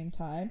at the same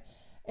time.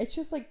 It's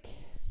just like,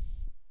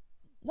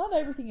 not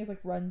everything is like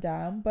run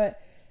down, but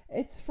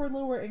it's for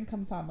lower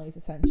income families,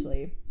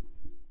 essentially.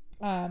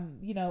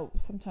 You know,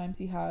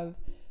 sometimes you have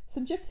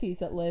some gypsies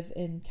that live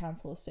in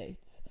council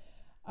estates.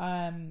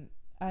 And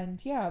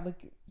yeah,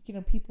 like, you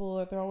know,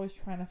 people, they're always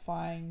trying to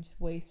find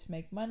ways to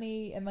make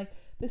money. And like,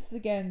 this is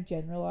again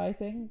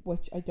generalizing,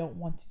 which I don't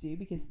want to do,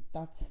 because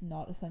that's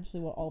not essentially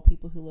what all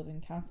people who live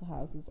in council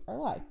houses are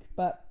like.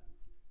 But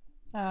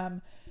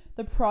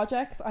the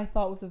projects, I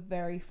thought, was a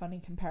very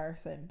funny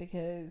comparison,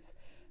 because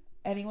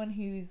anyone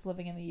who's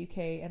living in the UK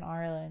and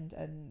Ireland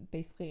and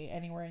basically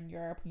anywhere in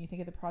Europe, when you think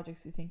of the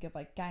projects, you think of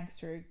like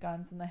gangster,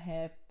 guns in the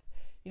hip,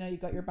 you know, you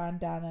got your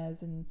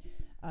bandanas and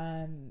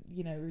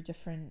you know, your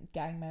different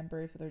gang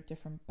members with their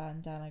different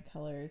bandana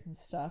colors and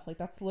stuff. Like,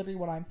 that's literally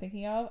what I'm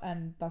thinking of,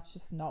 and that's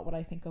just not what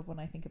I think of when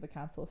I think of a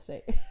council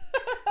estate.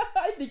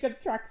 I think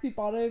of tracksuit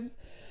bottoms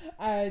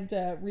and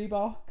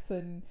Reeboks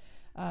and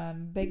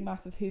big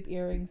massive hoop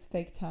earrings,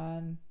 fake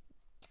tan.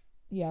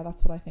 Yeah,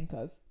 that's what I think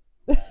of.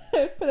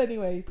 But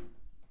anyways,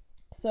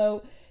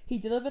 so he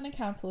did live in a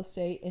council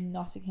estate in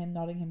Nottingham,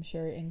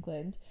 Nottinghamshire,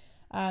 England.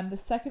 The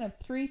second of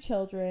 3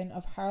 children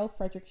of Harold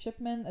Frederick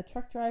Shipman, a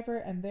truck driver,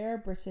 and Vera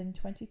Britton,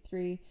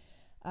 23,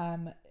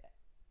 and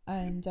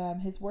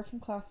his working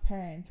class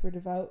parents were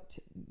devout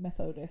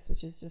Methodists,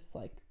 which is just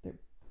like, they're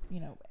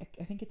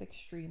I think it's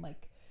extreme,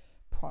 like,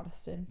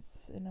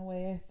 Protestants in a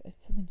way.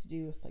 It's something to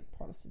do with, like,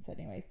 Protestants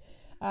anyways.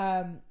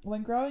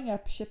 When growing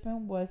up,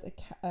 Shipman was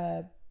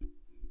an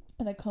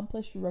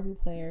accomplished rugby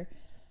player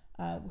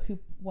who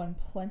won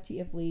plenty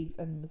of leagues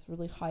and was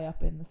really high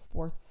up in the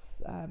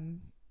sports,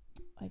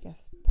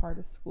 part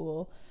of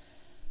school.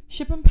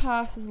 Shipman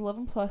passed his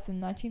 11 plus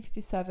in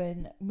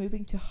 1957,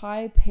 moving to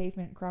High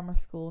Pavement Grammar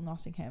School in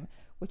Nottingham,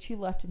 which he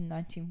left in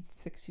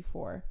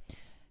 1964.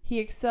 He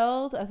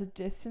excelled as a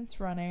distance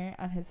runner,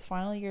 and his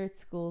final year at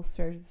school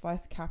served as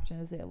vice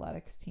captain of the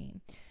athletics team.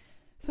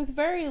 So it's a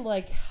very,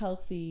 like,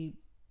 healthy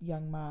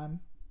young man.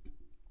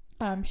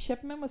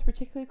 Shipman was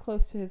particularly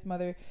close to his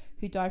mother,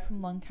 who died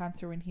from lung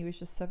cancer when he was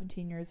just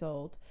 17 years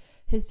old.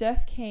 His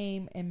death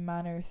came in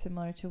manner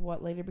similar to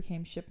what later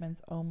became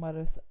Shipman's own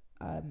modus,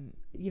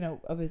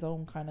 of his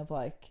own kind of,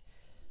 like,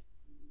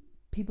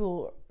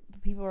 people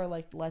are,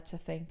 like, led to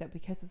think that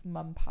because his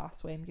mum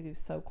passed away and because he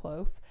was so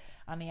close,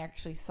 and he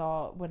actually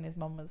saw when his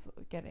mum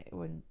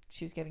when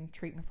she was getting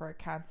treatment for her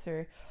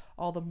cancer,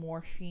 all the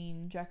morphine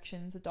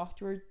injections the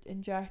doctor would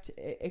inject,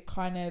 it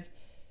kind of,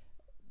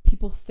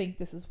 people think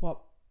this is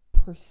what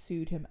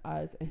pursued him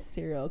as a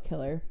serial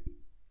killer.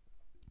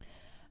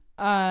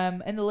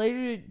 In the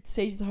later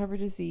stages of her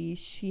disease,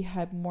 she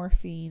had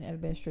morphine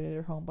administered at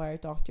her home by her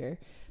doctor.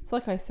 So,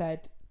 like I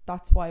said,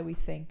 that's why we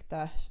think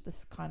that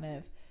this kind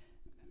of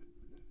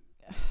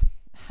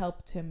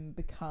helped him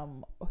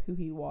become who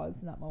he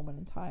was in that moment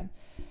in time.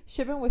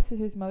 Shipman withstood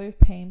his mother's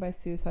pain by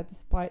suicide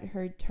despite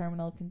her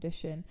terminal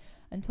condition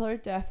until her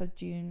death of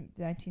June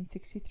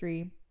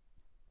 1963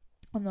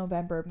 and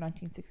November of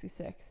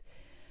 1966.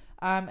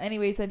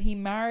 And he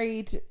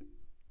married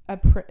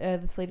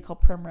this lady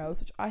called Primrose,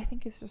 which I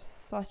think is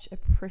just such a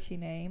pretty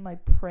name,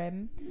 like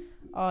Prim.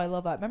 Oh, I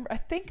love that. Remember, I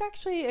think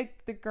actually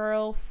the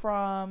girl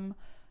from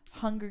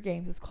Hunger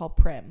Games is called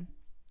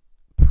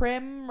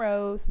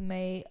Primrose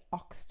May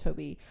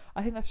Oxtoby.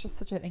 I think that's just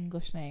such an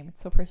English name.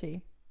 It's so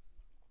pretty.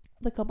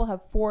 The couple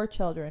have 4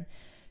 children.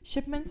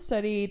 Shipman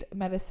studied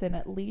medicine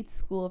at Leeds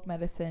School of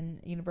Medicine,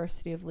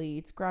 University of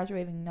Leeds,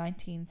 graduating in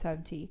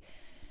 1970.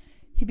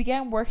 He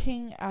began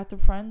working at the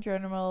Front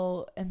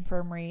General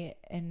Infirmary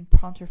in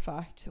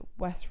Pontefract,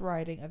 West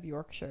Riding of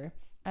Yorkshire,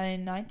 and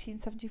in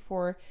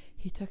 1974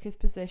 he took his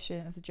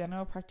position as a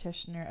general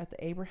practitioner at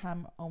the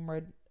Abraham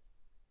Ormerod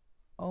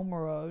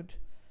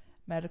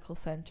Medical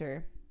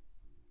Centre.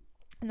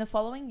 In the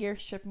following year,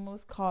 Shipman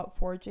was caught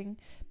forging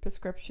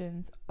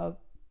prescriptions of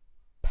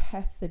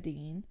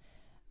pethidine,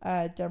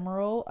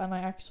 Demerol, and I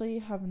actually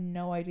have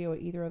no idea what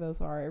either of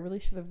those are. I really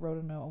should have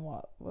wrote a note on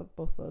what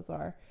both of those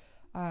are.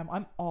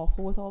 I'm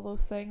awful with all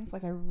those things.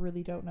 Like, I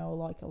really don't know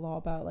like a lot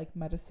about like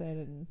medicine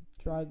and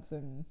drugs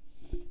and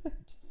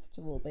just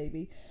a little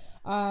baby.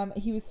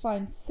 He was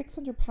fined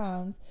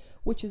 £600,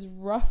 which is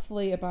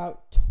roughly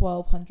about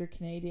 1,200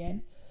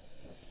 Canadian.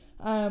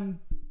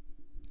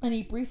 And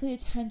he briefly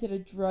attended a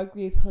drug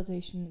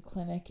rehabilitation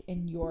clinic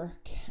in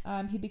York.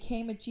 He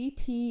became a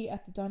GP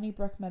at the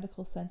Donnybrook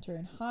Medical Centre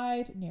in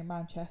Hyde, near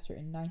Manchester,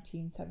 in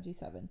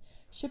 1977.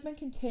 Shipman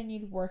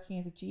continued working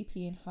as a GP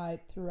in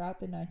Hyde throughout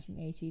the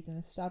 1980s and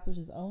established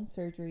his own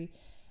surgery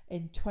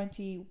in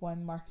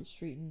 21 Market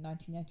Street in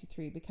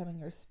 1993,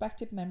 becoming a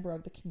respected member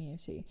of the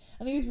community.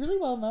 And he was really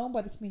well known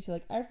by the community.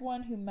 Like,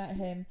 everyone who met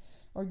him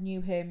or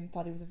knew him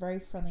thought he was a very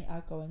friendly,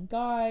 outgoing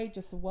guy,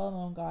 just a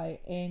well-known guy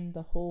in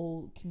the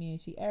whole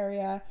community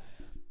area.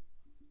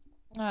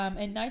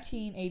 In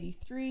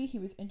 1983, he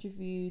was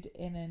interviewed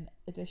in an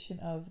edition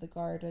of the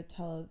Garda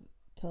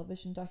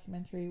television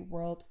documentary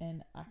World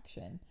in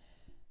Action.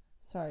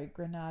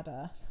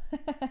 Grenada.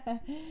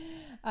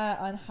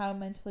 On how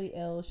mentally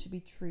ill should be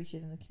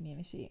treated in the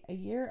community. A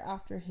year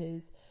after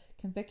his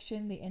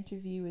conviction, the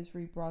interview is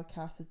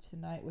rebroadcasted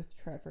tonight with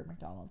Trevor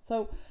McDonald.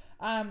 So,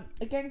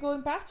 again,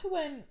 going back to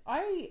when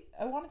I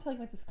want to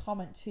make this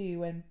comment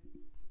too, when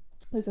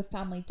there's a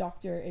family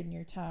doctor in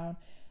your town.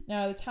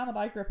 Now, the town that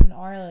I grew up in,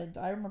 Ireland,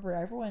 I remember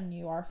everyone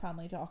knew our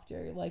family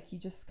doctor. Like, you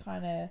just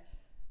kind of,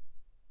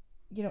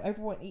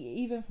 everyone,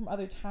 even from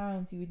other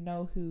towns, you would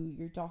know who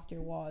your doctor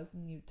was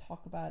and you'd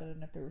talk about it.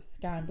 And if there was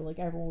scandal, like,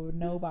 everyone would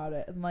know about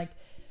it. And, like,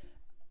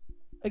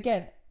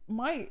 again,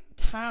 my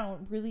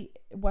town, really,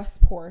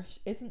 Westport,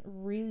 isn't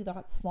really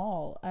that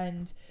small.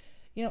 And,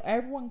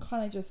 everyone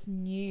kind of just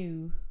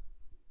knew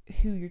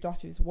who your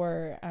doctors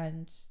were.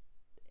 And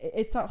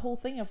it's that whole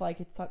thing of, like,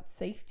 it's that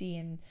safety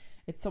and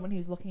it's someone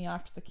who's looking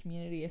after the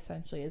community,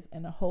 essentially, as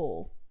in a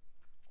whole.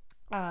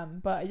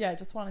 But, yeah, I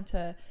just wanted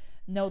to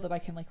know that I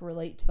can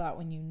relate to that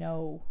when you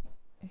know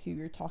who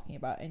you're talking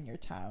about in your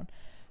town.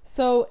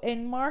 So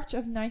in March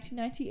of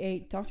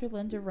 1998, Dr.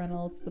 Linda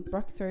Reynolds, the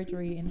Brook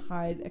Surgery in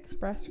Hyde,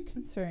 expressed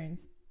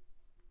concerns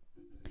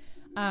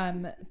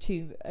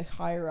to a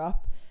higher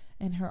up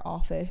in her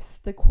office,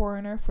 the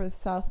coroner for the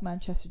South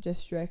Manchester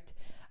district,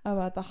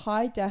 about the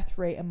high death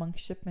rate among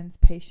Shipman's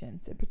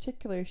patients. In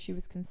particular, she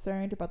was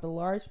concerned about the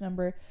large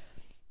number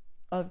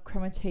of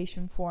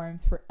cremation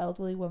forms for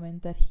elderly women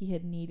that he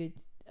had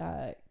needed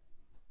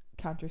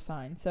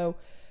countersigned. So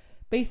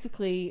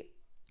basically,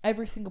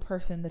 every single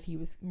person that he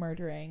was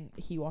murdering,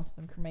 he wanted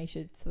them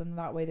cremated. So then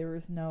that way there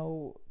was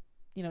no,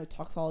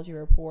 toxology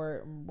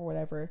report or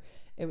whatever.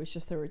 It was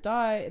just they were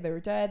dead,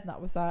 and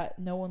that was that.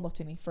 No one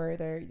looked any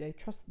further. They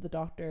trusted the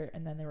doctor,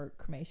 and then they were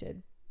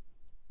cremated.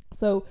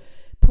 So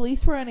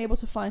police were unable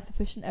to find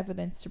sufficient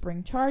evidence to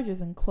bring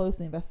charges and close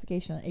the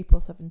investigation on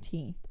April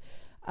 17th.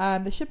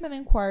 The Shipman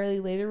inquiry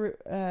later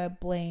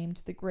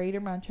blamed the Greater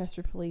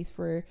Manchester Police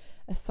for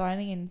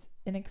assigning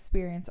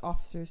inexperienced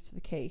officers to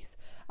the case.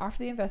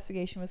 After the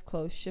investigation was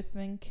closed,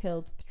 Shipman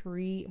killed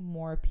 3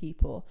 more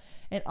people.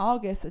 In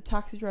August, a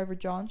taxi driver,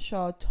 John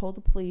Shaw, told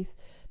the police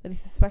that he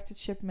suspected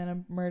Shipman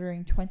of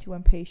murdering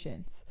 21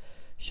 patients.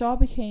 Shaw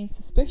became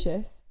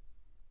suspicious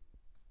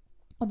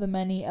of the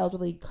many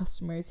elderly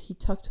customers he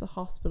took to the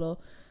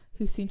hospital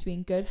who seemed to be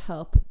in good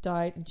health but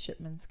died in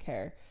Shipman's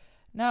care.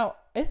 Now,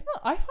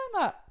 I find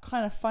that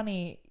kind of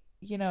funny,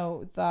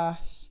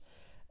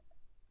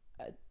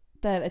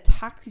 that a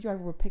taxi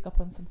driver would pick up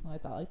on something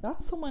like that. Like,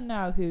 that's someone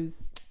now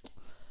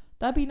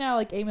that'd be now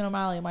like Eamon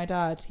O'Malley, my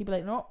dad. He'd be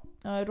like, no,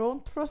 I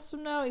don't trust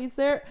him now, he's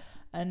there.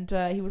 And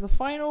he was a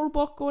fine old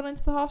buck going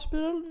into the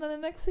hospital, and then the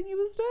next thing he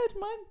was dead.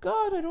 My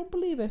God, I don't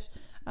believe it.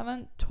 And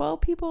then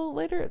 12 people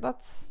later, I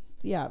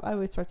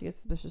always start to get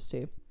suspicious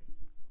too.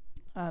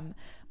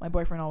 My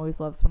boyfriend always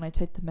loves when I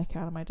take the mick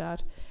out of my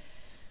dad.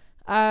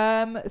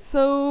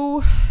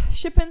 So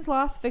Shipman's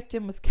last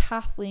victim was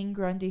Kathleen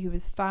Grundy, who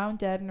was found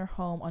dead in her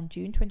home on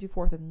June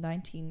 24th of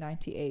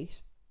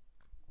 1998.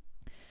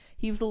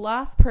 He was the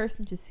last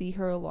person to see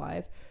her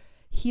alive.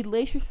 He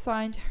later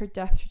signed her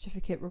death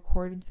certificate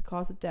recording the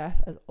cause of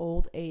death as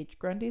old age.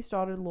 Grundy's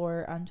daughter,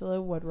 lawyer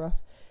Angela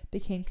Woodruff,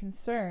 became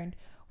concerned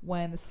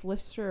when the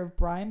solicitor of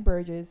Brian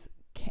Burgess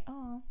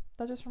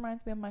that just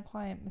reminds me of my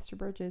client, Mr.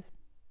 Burgess.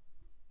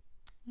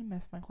 I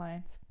miss my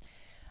clients.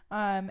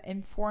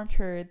 Informed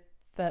her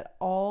that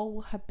a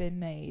will had been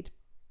made,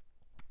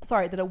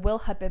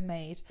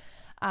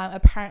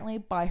 apparently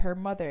by her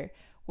mother,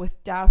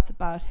 with doubts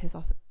about his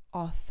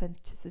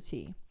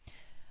authenticity.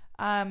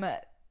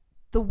 The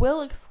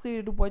will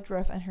excluded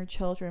Woodruff and her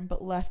children,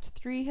 but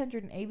left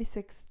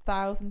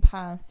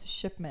 £386,000 to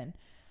Shipman,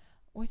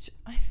 which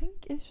I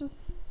think is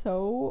just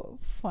so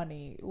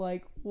funny.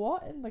 Like,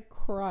 what in the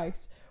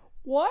Christ?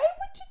 Why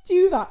would you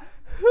do that?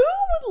 Who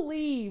would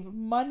leave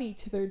money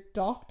to their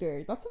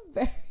doctor? That's a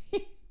very,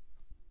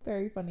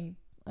 very funny.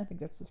 I think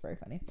that's just very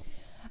funny.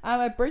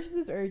 At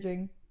Burgess's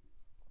urging,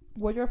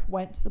 Woodruff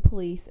went to the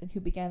police, and who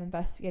began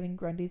investigating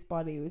Grundy's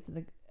body. It was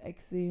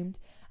exhumed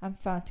and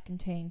found to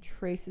contain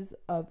traces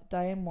of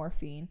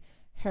diamorphine,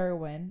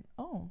 heroin.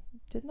 Oh,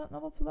 did not know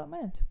that's what that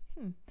meant.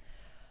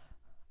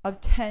 Of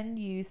 10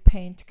 used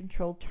pain to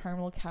control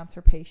terminal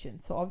cancer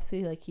patients. So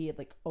obviously, like, he had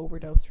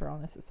overdosed her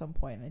on this at some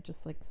point, and it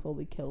just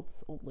slowly killed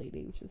this old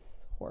lady, which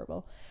is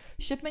horrible.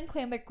 Shipman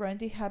claimed that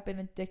Grundy had been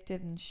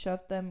addicted and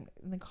shoved them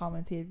in the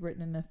comments he had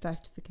written in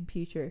effect to the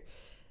computer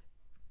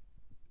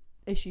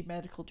issued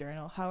medical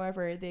journal.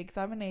 However, the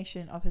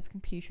examination of his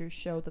computer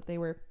showed that they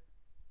were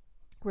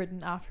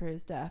written after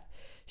his death.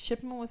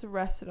 Shipman was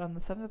arrested on the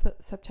 7th of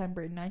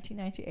September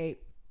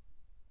 1998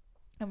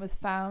 and was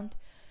found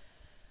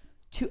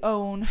to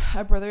own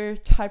a Brother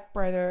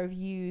typewriter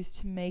used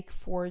to make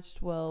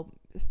forged will,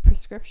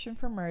 prescription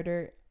for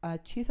murder, a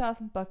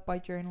 $2,000 by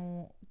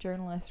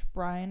journalist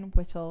Brian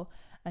Whittle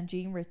and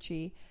Jean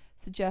Ritchie,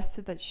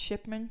 suggested that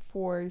Shipman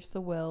forged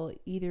the will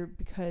either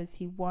because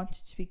he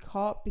wanted to be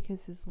caught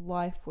because his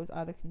life was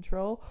out of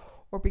control,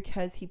 or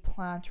because he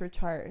planned to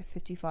retire at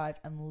 55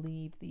 and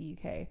leave the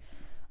UK.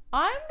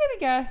 I'm gonna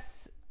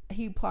guess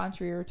he planned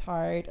to be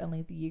retired and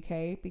leave the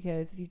UK,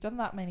 because if you've done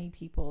that many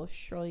people,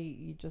 surely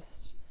you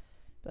just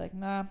be like,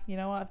 nah, you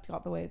know what, I've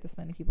got away with this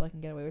many people, I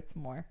can get away with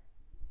some more.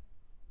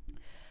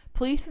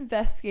 Police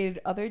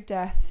investigated other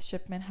deaths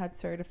Shipman had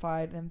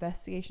certified, an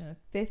investigation of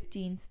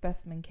 15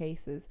 specimen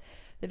cases.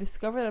 They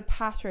discovered a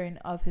pattern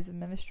of his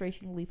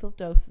administering lethal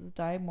doses of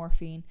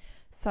diamorphine,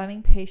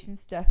 signing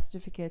patients' death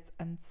certificates,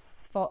 and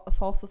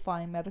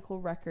falsifying medical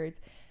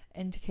records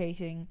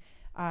indicating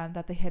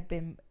that they had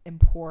been in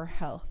poor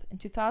health. In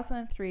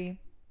 2003,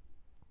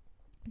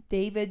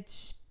 David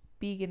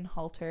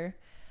Spiegenhalter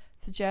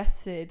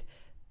suggested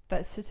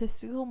that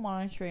statistical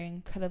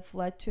monitoring could have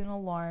led to an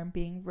alarm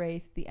being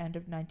raised at the end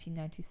of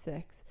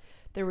 1996.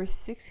 There were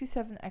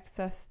 67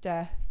 excess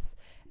deaths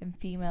in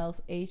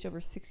females aged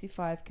over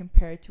 65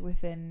 compared to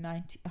within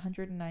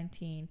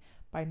 119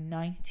 by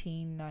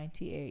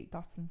 1998.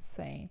 That's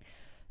insane.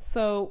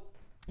 So,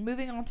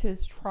 moving on to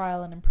his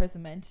trial and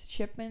imprisonment,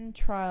 Shipman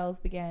trials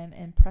began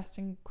in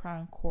Preston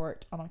Crown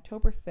Court on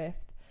October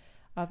 5th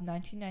of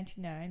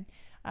 1999.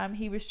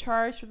 He was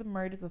charged with the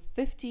murders of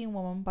 15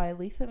 women by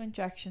lethal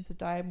injections of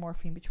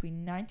diamorphine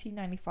between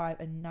 1995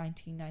 and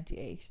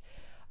 1998.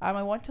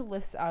 I want to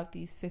list out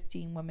these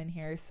 15 women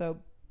here. So,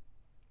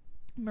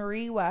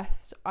 Marie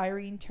West,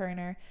 Irene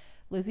Turner,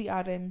 Lizzie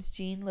Adams,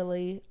 Jean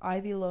Lilly,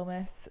 Ivy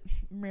Lomas,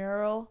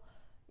 Muriel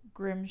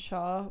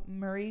Grimshaw,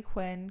 Marie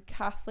Quinn,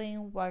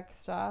 Kathleen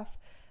Wagstaff,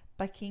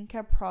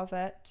 Bakinka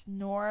Provet,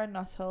 Nora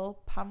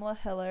Nuttall, Pamela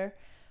Hiller,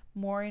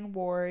 Maureen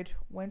Ward,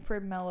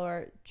 Winfred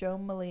Mellor,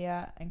 Joan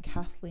Malia, and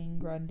Kathleen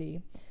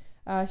Grundy.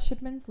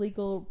 Shipman's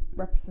legal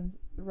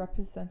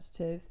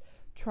representatives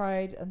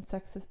tried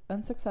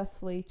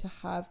unsuccessfully to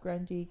have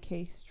Grundy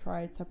case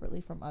tried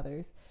separately from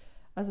others.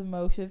 As a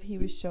motive, he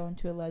was shown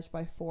to allege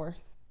by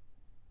force.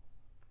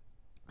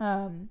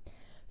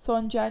 So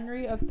on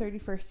January of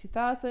 31st,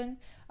 2000,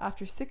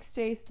 after 6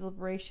 days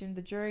deliberation,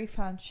 the jury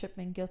found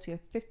Shipman guilty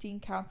of 15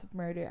 counts of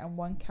murder and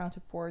 1 count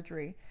of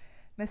forgery.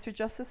 Mr.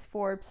 Justice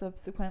Forbes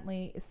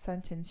subsequently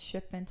sentenced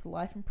Shipman to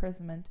life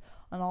imprisonment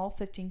on all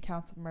 15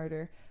 counts of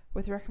murder,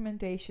 with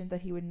recommendation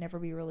that he would never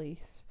be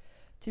released,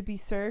 to be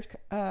served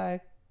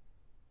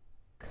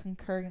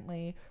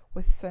concurrently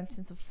with a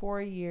sentence of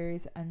 4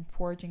 years and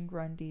forging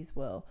Grundy's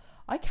will.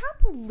 I can't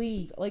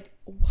believe,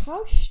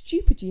 how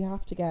stupid do you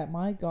have to get?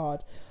 My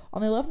God.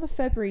 On the 11th of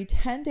February,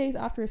 10 days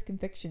after his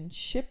conviction,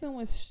 Shipman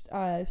was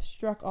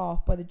struck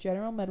off by the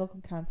General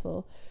Medical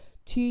Council.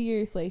 2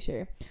 years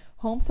later,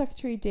 Home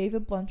Secretary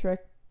David Blunkett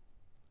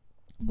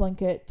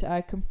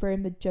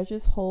confirmed the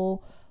judge's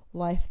whole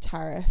life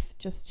tariff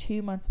just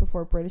 2 months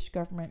before British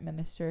government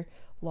minister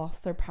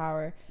lost their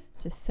power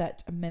to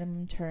set a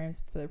minimum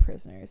terms for the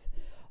prisoners.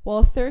 While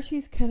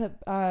authorities could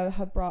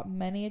have brought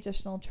many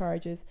additional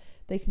charges,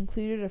 they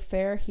concluded a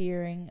fair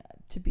hearing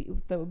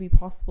that would be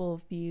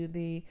possible via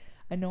the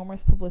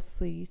enormous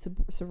publicity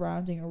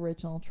surrounding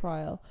original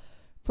trial.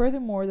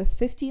 Furthermore, the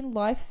 15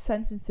 life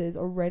sentences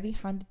already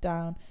handed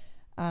down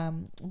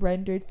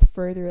rendered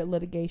further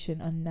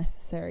litigation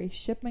unnecessary.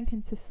 Shipman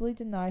consistently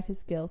denied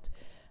his guilt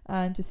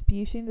and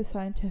disputing the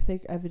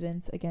scientific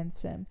evidence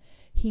against him.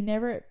 He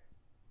never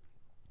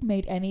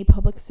made any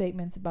public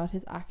statements about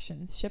his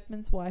actions.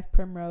 Shipman's wife,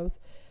 Primrose,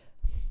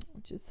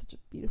 which is such a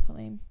beautiful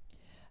name,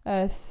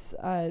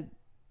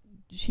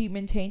 she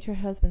maintained her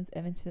husband's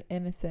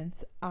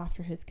innocence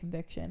after his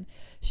conviction.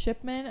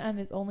 Shipman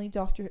is the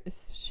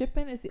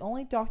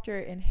only doctor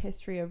in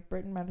history of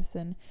Britain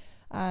medicine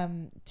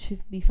to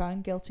be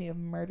found guilty of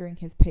murdering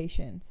his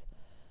patients.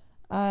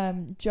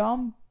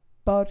 John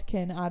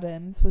Bodkin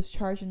Adams was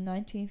charged in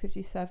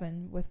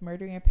 1957 with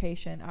murdering a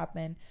patient.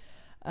 Admin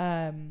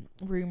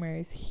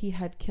rumors he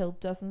had killed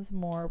dozens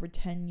more over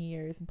 10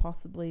 years and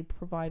possibly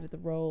provided the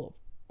role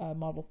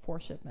model for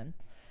Shipman.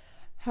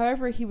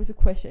 However, he was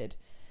acquitted.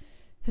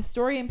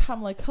 Historian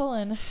Pamela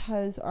Cullen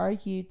has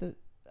argued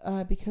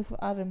that because of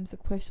Adams'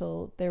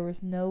 acquittal, there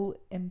was no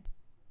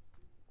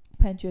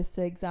impetus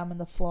to examine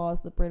the flaws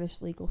of the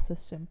British legal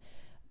system,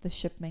 the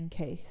Shipman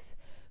case.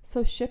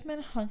 So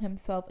Shipman hung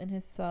himself in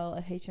his cell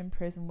at HM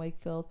Prison,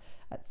 Wakefield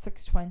at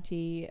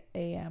 6:20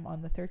 a.m.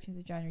 on the 13th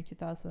of January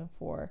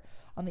 2004.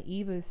 On the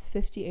eve of his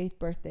 58th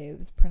birthday, it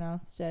was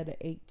pronounced dead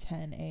at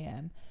 8:10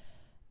 a.m.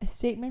 A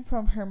statement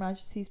from Her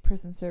Majesty's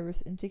Prison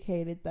Service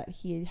indicated that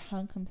he had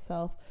hung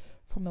himself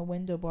from the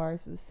window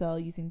bars of his cell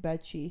using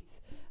bed sheets.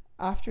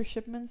 After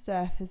Shipman's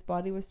death, his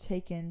body was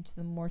taken to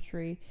the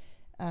mortuary,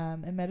 a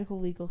medical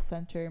legal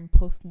centre, and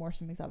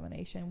post-mortem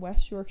examination.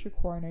 West Yorkshire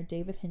coroner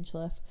David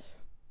Hinchliffe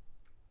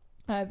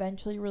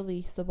eventually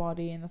released the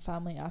body and the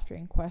family after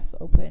inquests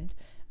opened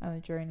and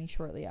the journey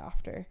shortly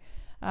after.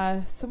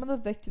 Some of the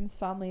victims'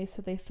 families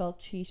said they felt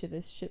cheated,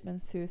 as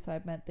Shipman's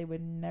suicide meant they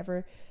would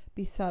never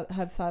be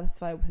have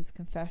satisfied with his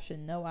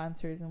confession, no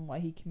answers on why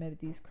he committed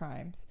these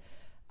crimes.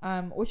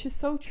 Which is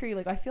so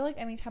true. I feel like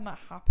anytime that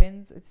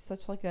happens, it's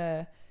such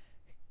a...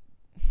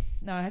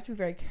 Now, I have to be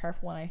very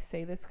careful when I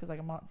say this, because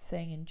I'm not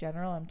saying in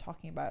general, I'm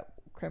talking about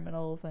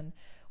criminals and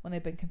when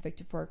they've been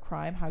convicted for a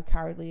crime, how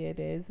cowardly it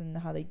is and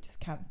how they just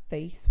can't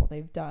face what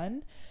they've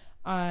done.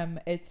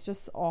 It's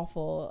just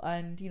awful,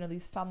 and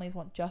these families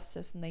want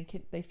justice, and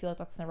they feel like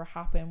that's never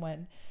happened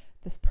when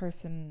this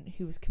person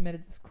who was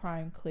committed this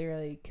crime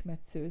clearly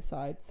commits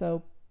suicide.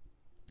 So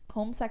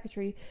Home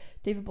Secretary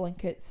David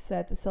Blunkett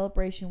said the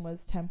celebration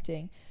was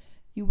tempting.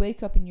 You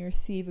wake up and you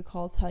receive a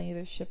call telling you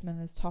that Shipman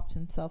has topped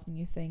himself, and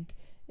you think,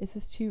 is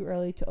this too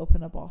early to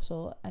open a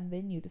bottle? And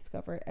then you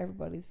discover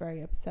everybody's very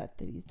upset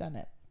that he's done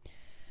it.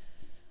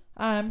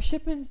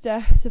 Shipman's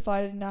death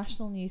divided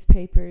national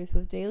newspapers,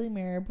 with Daily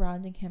Mirror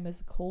branding him as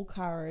a cold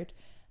coward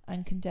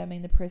and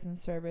condemning the prison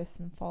service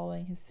and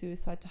following his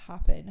suicide to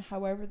happen.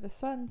 However, the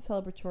Sun's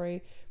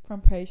celebratory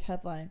front page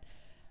headline,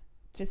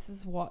 this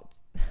is what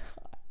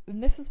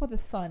the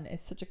Sun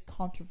is such a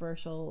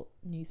controversial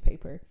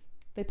newspaper.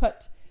 They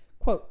put,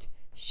 quote,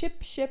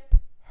 "Ship, ship,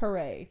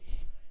 hooray."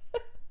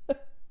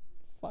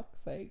 Fuck's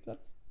sake,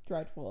 that's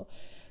dreadful.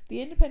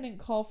 The Independent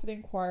called for the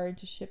inquiry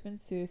into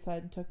Shipman's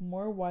suicide and took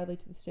more widely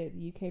to the state of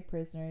the UK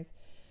prisons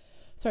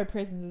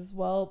as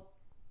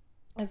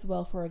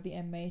well for the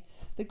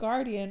inmates. The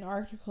Guardian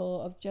article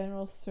of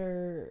General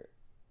Sir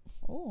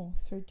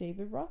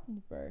David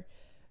Rothenberg,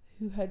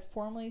 who had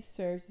formerly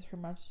served as Her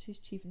Majesty's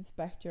Chief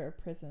Inspector of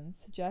Prisons,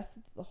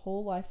 suggested that the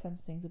whole life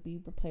sentencing would be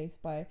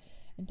replaced by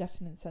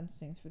indefinite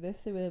sentencing. For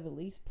this, they would have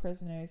released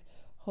prisoners'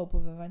 hope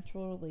of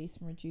eventual release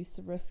and reduce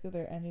the risk of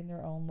their ending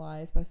their own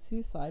lives by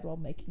suicide, while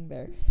making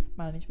their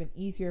management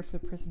easier for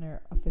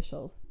prisoner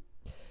officials.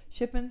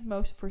 Shipman's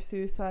motive for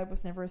suicide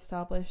was never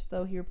established,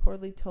 though he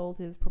reportedly told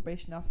his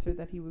probation officer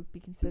that he would be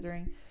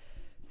considering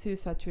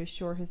suicide to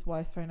assure his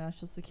wife's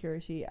financial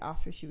security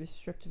after she was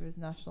stripped of his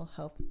national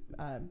health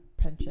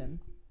pension.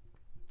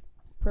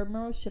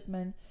 Primrose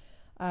Shipman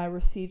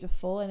received a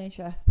full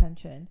NHS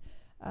pension,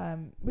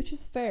 which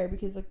is fair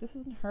because like this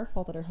isn't her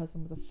fault that her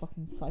husband was a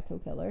fucking psycho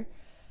killer.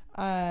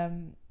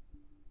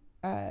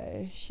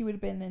 She would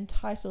have been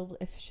entitled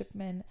if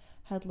Shipman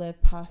had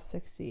lived past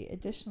 60.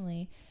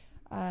 Additionally,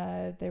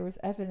 there was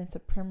evidence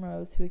that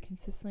Primrose, who had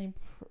consistently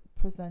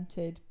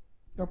protested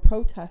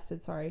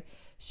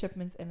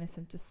Shipman's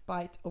innocence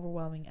despite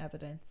overwhelming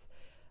evidence,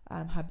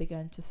 had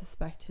begun to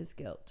suspect his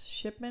guilt.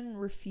 Shipman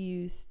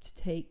refused to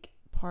take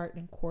part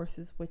in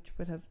courses which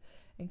would have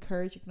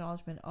encouraged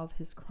acknowledgement of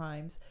his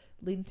crimes,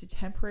 leading to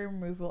temporary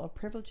removal of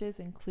privileges,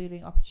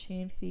 including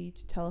opportunity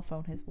to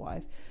telephone his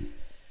wife.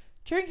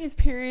 During his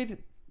period,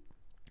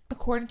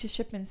 according to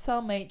Shipman's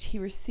cellmate, he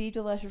received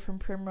a letter from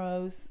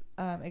Primrose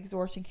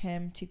exhorting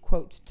him to,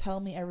 quote, tell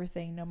me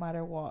everything no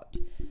matter what,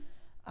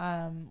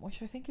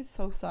 which I think is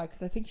so sad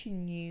because I think she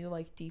knew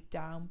like deep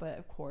down, but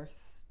of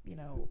course, you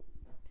know,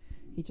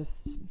 he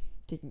just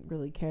didn't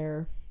really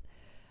care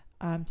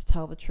to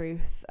tell the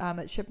truth,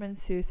 that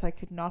Shipman's suicide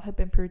could not have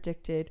been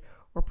predicted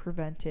or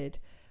prevented,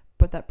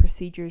 but that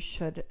procedures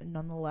should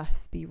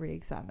nonetheless be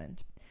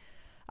re-examined.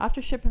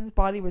 After Shipman's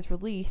body was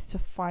released to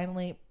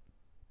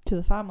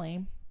the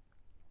family,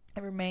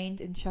 it remained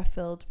in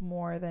Sheffield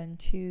more than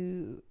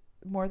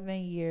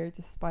a year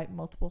despite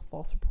multiple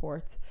false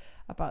reports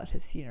about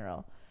his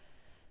funeral.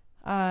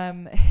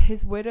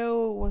 His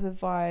widow was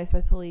advised by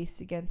police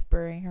against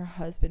burying her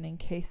husband in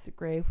case the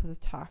grave was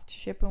attacked.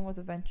 Shipman was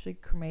eventually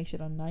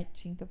cremated on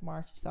 19th of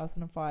March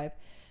 2005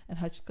 in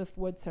Hutchcliffe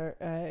Woods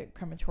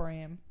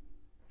crematorium.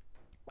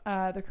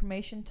 The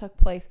cremation took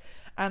place,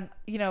 and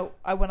you know,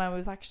 when I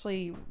was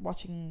actually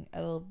watching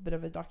a little bit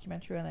of a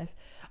documentary on this,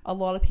 a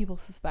lot of people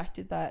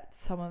suspected that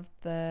some of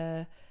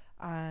the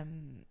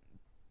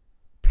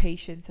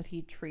patients that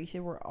he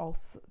treated were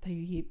also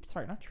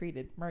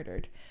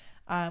murdered,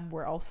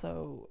 were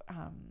also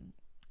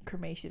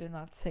cremated in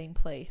that same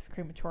place,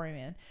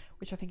 crematorium,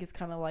 which I think is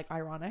kind of like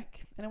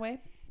ironic in a way,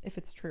 if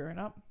it's true or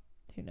not,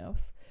 who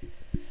knows.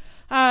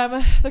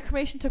 The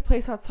cremation took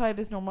place outside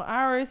his normal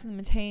hours and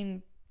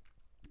maintained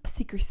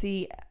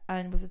secrecy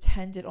and was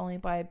attended only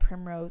by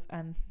Primrose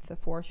and the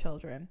 4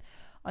 children.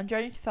 On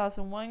January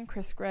 2001,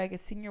 Chris Gregg, a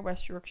senior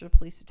West Yorkshire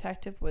police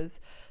detective,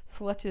 was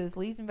selected as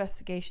lead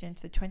investigation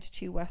into the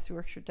 22 West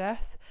Yorkshire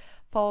deaths.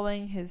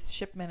 Following his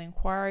Shipman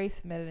inquiry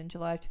submitted in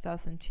July of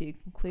 2002,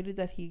 concluded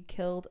that he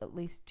killed at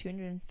least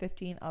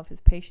 215 of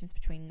his patients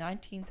between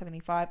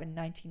 1975 and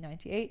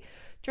 1998,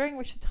 during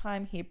which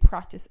time he had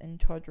practiced in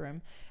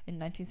Todrum in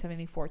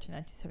 1974 to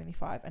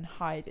 1975 and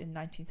Hyde in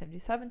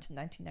 1977 to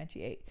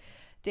 1998.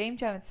 Dame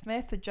Janet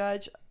Smith, the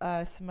judge,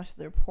 submitted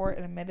the report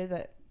and admitted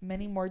that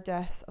many more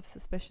deaths of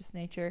suspicious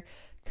nature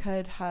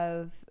could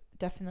have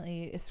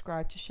definitely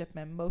ascribed to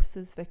Shipman. Most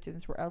of his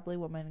victims were elderly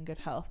women in good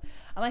health.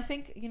 And I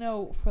think, you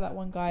know, for that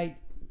one guy,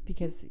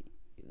 because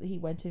he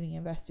went in and he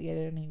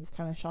investigated and he was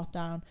kind of shot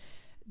down,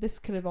 this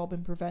could have all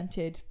been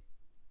prevented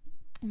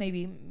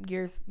maybe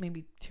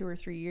 2 or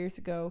 3 years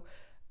ago,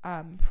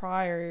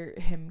 prior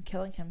him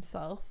killing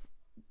himself,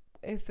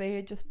 if they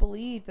had just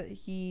believed that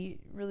he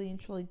really and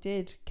truly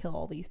did kill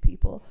all these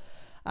people.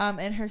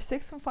 In her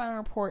 6th and final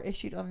report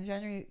issued on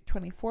January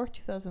 24,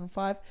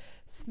 2005,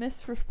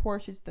 Smith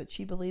reported that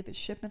she believed that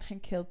Shipman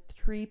had killed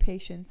 3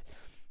 patients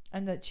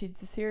and that she had a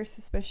serious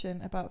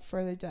suspicion about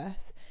further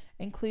deaths,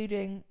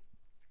 including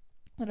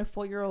that a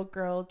 4-year-old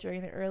girl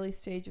during the early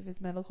stage of his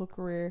medical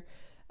career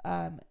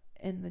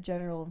in the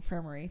general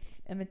infirmary.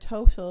 In the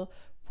total,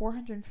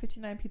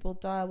 459 people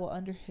died while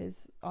under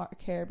his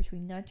care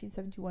between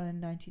 1971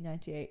 and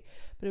 1998,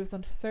 but it was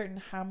uncertain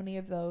how many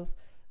of those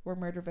were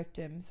murder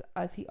victims,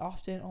 as he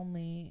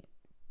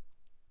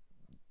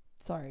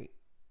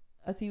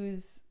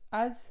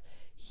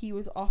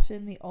was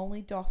often the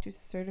only doctor to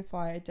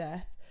certify a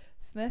death.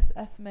 Smith's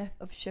estimate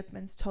of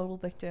Shipman's total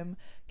victim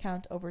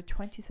count over a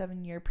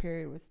 27-year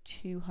period was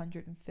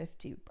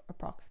 250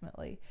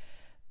 approximately.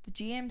 The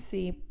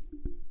GMC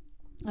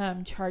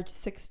charged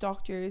 6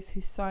 doctors who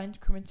signed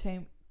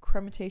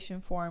cremation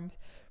forms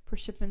for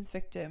Shipman's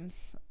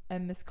victims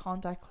and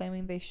misconduct,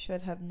 claiming they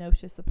should have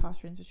noticed the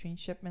patterns between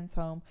Shipman's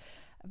home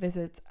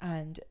visits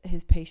and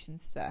his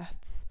patients'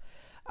 deaths.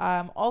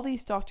 All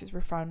these doctors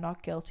were found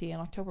not guilty. In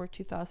October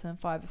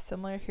 2005, a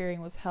similar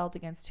hearing was held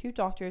against 2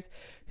 doctors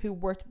who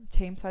worked at the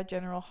Tameside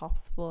General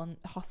Hospital in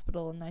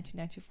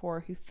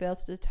 1994 who failed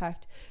to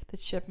detect that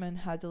Shipman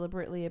had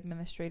deliberately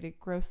administered a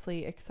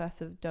grossly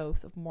excessive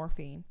dose of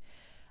morphine.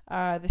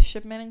 The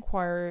Shipman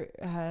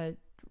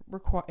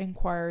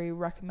inquiry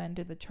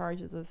recommended the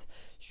charges of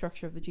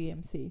structure of the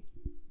GMC.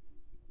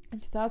 In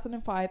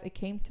 2005, it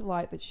came to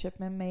light that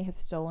Shipman may have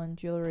stolen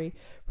jewellery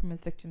from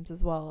his victims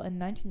as well. In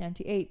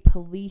 1998,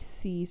 police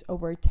seized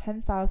over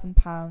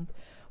 £10,000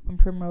 when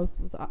Primrose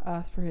was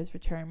asked for his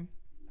return.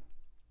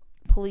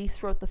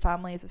 Police wrote the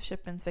families of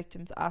Shipman's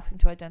victims asking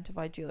to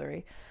identify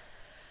jewellery.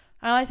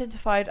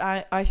 Unidentified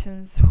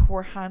items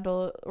were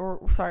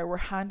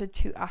handed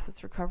to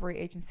Assets Recovery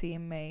Agency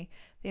in May.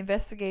 The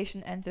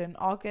investigation ended in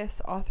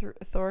August.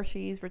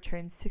 Authorities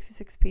returned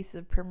 66 pieces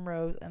of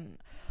primrose and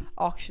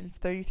auctioned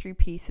 33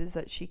 pieces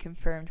that she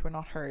confirmed were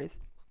not hers.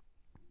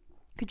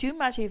 Could you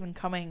imagine even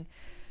coming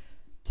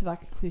to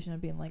that conclusion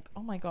of being like,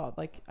 oh my god,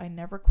 like, I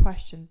never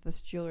questioned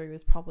this jewelry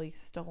was probably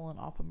stolen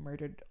off a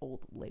murdered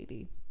old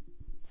lady.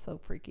 So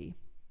freaky.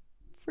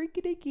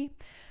 Freaky deaky.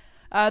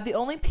 The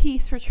only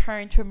piece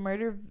returned to a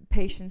murdered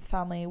patient's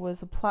family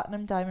was a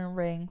platinum diamond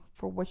ring,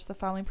 for which the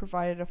family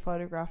provided a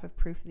photograph of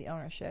proof of the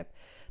ownership.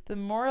 The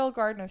memorial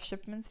garden of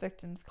Shipman's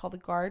victims, called the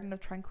Garden of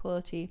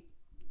Tranquility,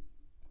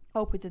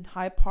 opened in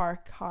Hyde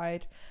Park,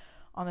 Hyde,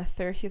 on the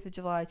 30th of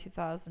July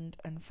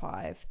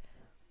 2005.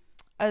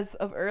 As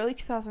of early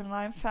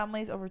 2009,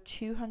 families over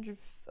 200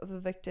 of the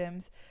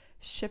victims,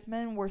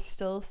 Shipman, were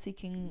still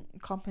seeking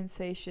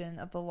compensation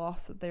of the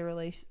loss of their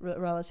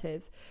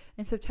relatives.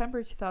 In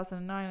September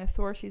 2009,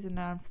 authorities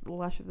announced that the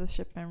letter the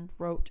Shipman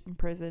wrote in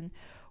prison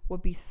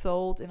would be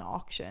sold in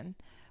auction.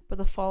 But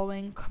the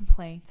following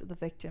complaints of the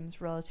victims'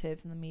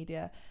 relatives and the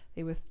media,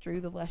 they withdrew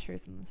the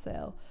letters in the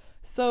sale.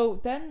 So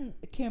then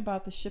it came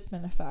about the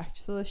Shipman effect.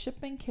 So the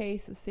Shipman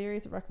case, a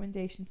series of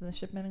recommendations in the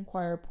Shipman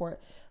Inquiry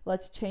report, led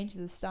to changes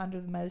in the standard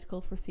of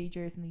medical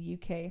procedures in the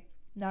UK,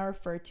 now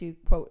referred to,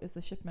 quote, as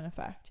the Shipman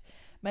effect.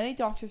 Many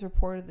doctors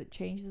reported that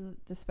changes in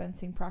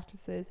dispensing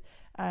practices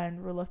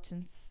and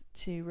reluctance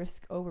to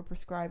risk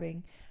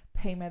overprescribing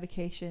pain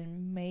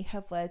medication may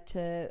have led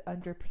to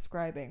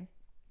underprescribing.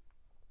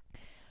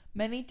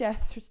 Many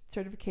death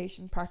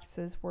certification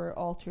practices were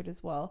altered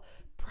as well.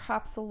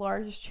 Perhaps the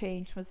largest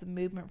change was the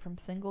movement from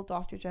single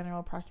doctor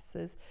general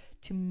practices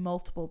to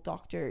multiple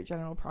doctor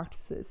general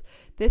practices.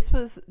 This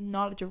was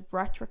not a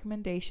direct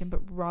recommendation,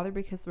 but rather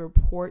because the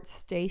report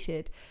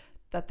stated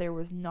that there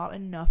was not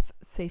enough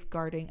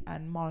safeguarding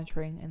and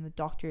monitoring in the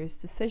doctor's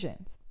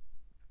decisions.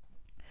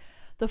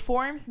 The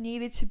forms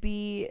needed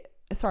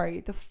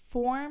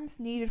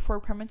for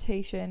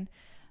cremation,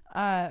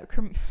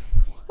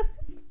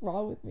 what's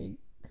wrong with me?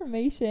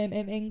 Cremation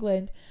in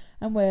England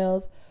and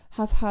Wales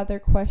have had their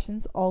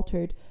questions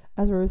altered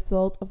as a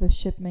result of the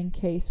Shipman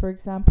case. For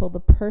example, the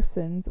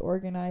persons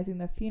organising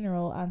the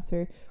funeral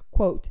answered,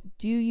 quote,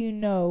 "Do you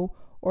know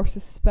or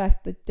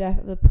suspect the death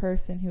of the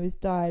person who has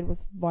died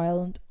was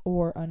violent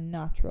or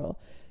unnatural?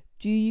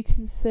 Do you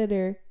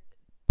consider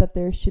that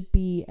there should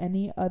be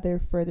any other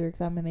further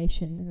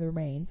examination in the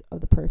remains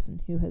of the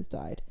person who has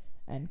died?"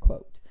 End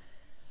quote.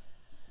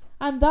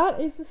 And that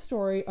is the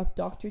story of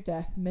Dr.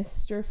 Death,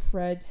 Mr.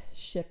 Fred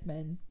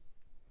Shipman.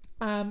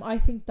 I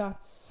think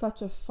that's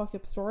such a fucked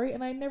up story,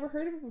 and I never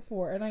heard of it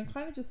before, and I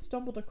kind of just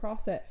stumbled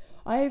across it.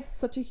 I have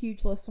such a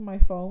huge list on my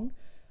phone,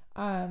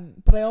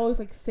 but I always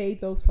like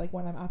save those for like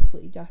when I'm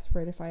absolutely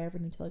desperate, if I ever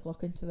need to like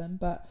look into them.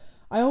 But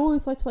I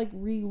always like to like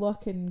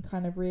re-look and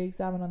kind of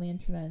re-examine on the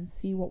internet and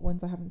see what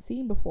ones I haven't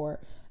seen before.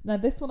 Now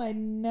this one I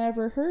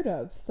never heard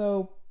of,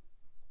 so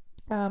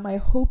I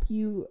hope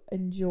you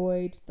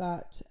enjoyed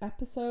that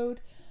episode.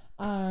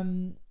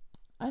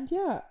 And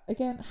yeah,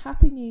 again,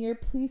 Happy New Year.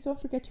 Please don't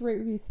forget to rate,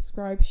 review,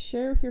 subscribe,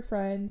 share with your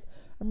friends.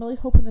 I'm really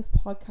hoping this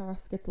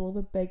podcast gets a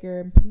little bit bigger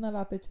and putting that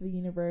out there to the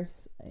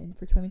universe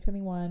for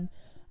 2021.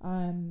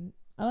 And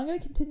I'm going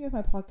to continue with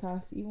my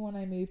podcast even when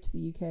I move to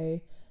the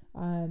UK.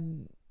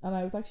 And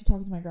I was actually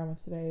talking to my grandma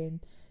today, and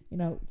you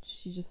know,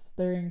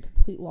 they're in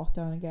complete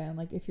lockdown again.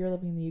 Like, if you're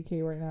living in the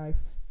UK right now,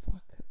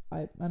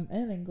 I'm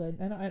in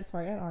England, in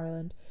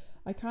Ireland.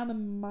 I can't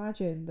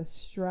imagine the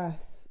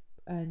stress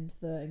and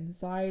the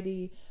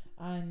anxiety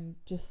and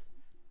just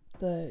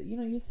the, you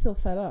know, you just feel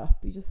fed up.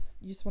 You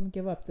just want to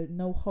give up. There's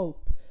no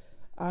hope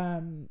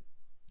of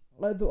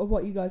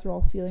what you guys are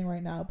all feeling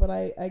right now. But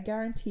I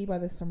guarantee by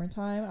the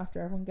summertime, after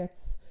everyone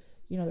gets,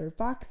 you know, their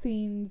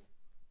vaccines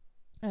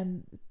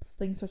and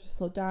things start to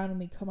slow down and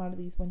we come out of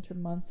these winter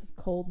months of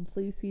cold and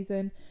flu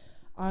season,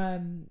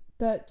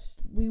 that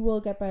we will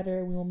get better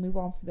and we will move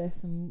on for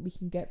this and we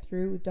can get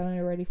through. We've done it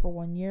already for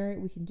 1 year.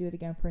 We can do it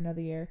again for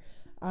another year.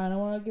 And I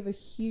want to give a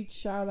huge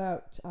shout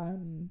out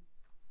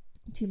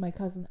to my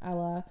cousin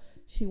Ella.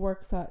 She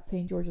works at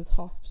St. George's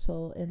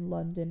Hospital in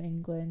London,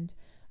 England.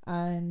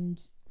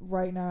 And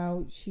right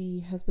now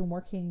she has been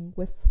working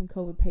with some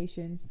COVID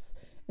patients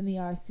in the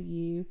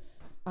ICU.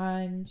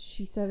 And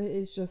she said it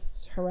is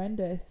just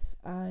horrendous.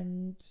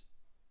 And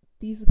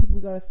these are the people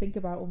we got to think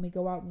about when we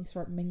go out and we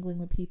start mingling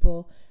with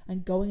people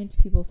and going into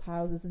people's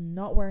houses and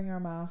not wearing our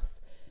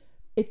masks.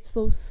 It's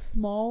those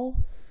small,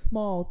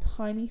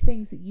 tiny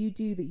things that you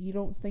do that you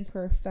don't think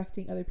are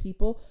affecting other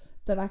people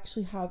that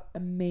actually have a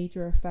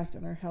major effect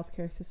on our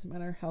healthcare system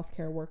and our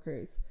healthcare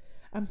workers.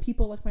 And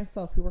people like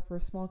myself who work for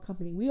a small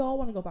company, we all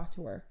want to go back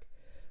to work.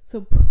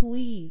 So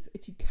please,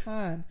 if you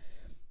can,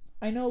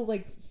 I know,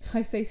 like,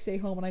 I say stay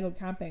home when I go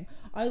camping.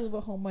 I live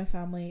at home with my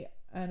family,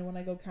 and when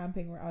I go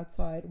camping, we're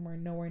outside and we're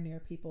nowhere near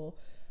people.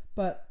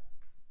 But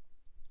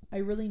I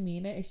really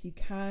mean it. If you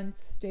can,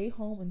 stay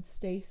home and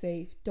stay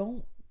safe.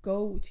 Don't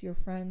go to your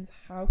friends'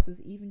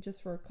 houses, even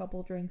just for a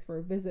couple drinks, for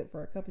a visit,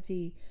 for a cup of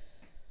tea.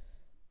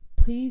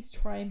 please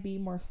try and be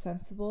more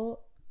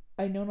sensible.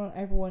 I know not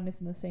everyone is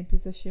in the same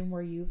position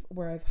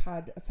where I've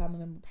had a family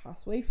member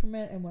pass away from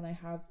it, and when I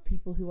have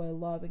people who I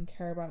love and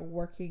care about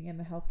working in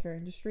the healthcare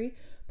industry,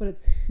 but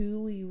it's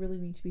who we really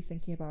need to be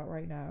thinking about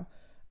right now.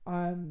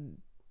 And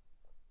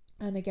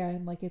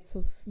again, like, it's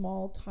so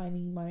small,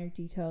 tiny, minor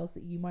details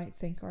that you might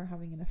think are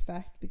having an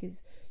effect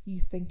because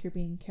you think you're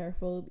being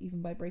careful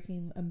even by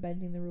breaking and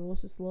bending the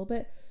rules just a little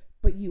bit,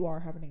 but you are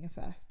having an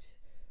effect.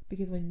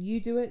 Because when you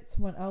do it,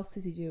 someone else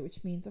says you do it,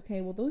 which means,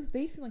 okay, well,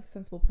 they seem like a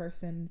sensible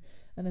person,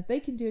 and if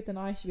they can do it, then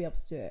I should be able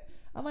to do it.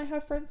 And I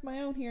have friends of my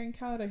own here in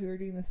Canada who are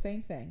doing the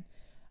same thing.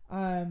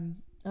 And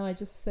I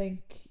just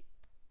think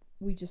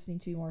we just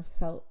need to be more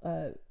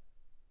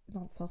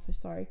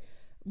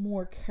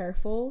more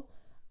careful,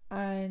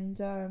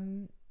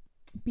 and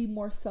be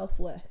more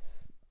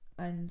selfless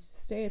and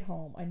stay at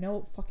home. I know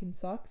it fucking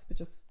sucks, but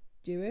just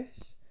do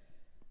it.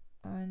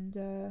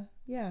 And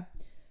yeah.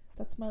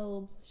 That's my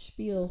little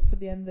spiel for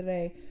the end of the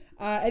day.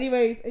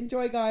 Anyways,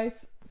 enjoy,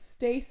 guys.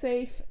 Stay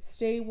safe,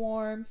 stay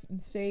warm,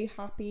 and stay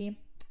happy.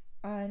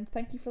 And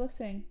thank you for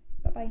listening.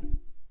 Bye-bye.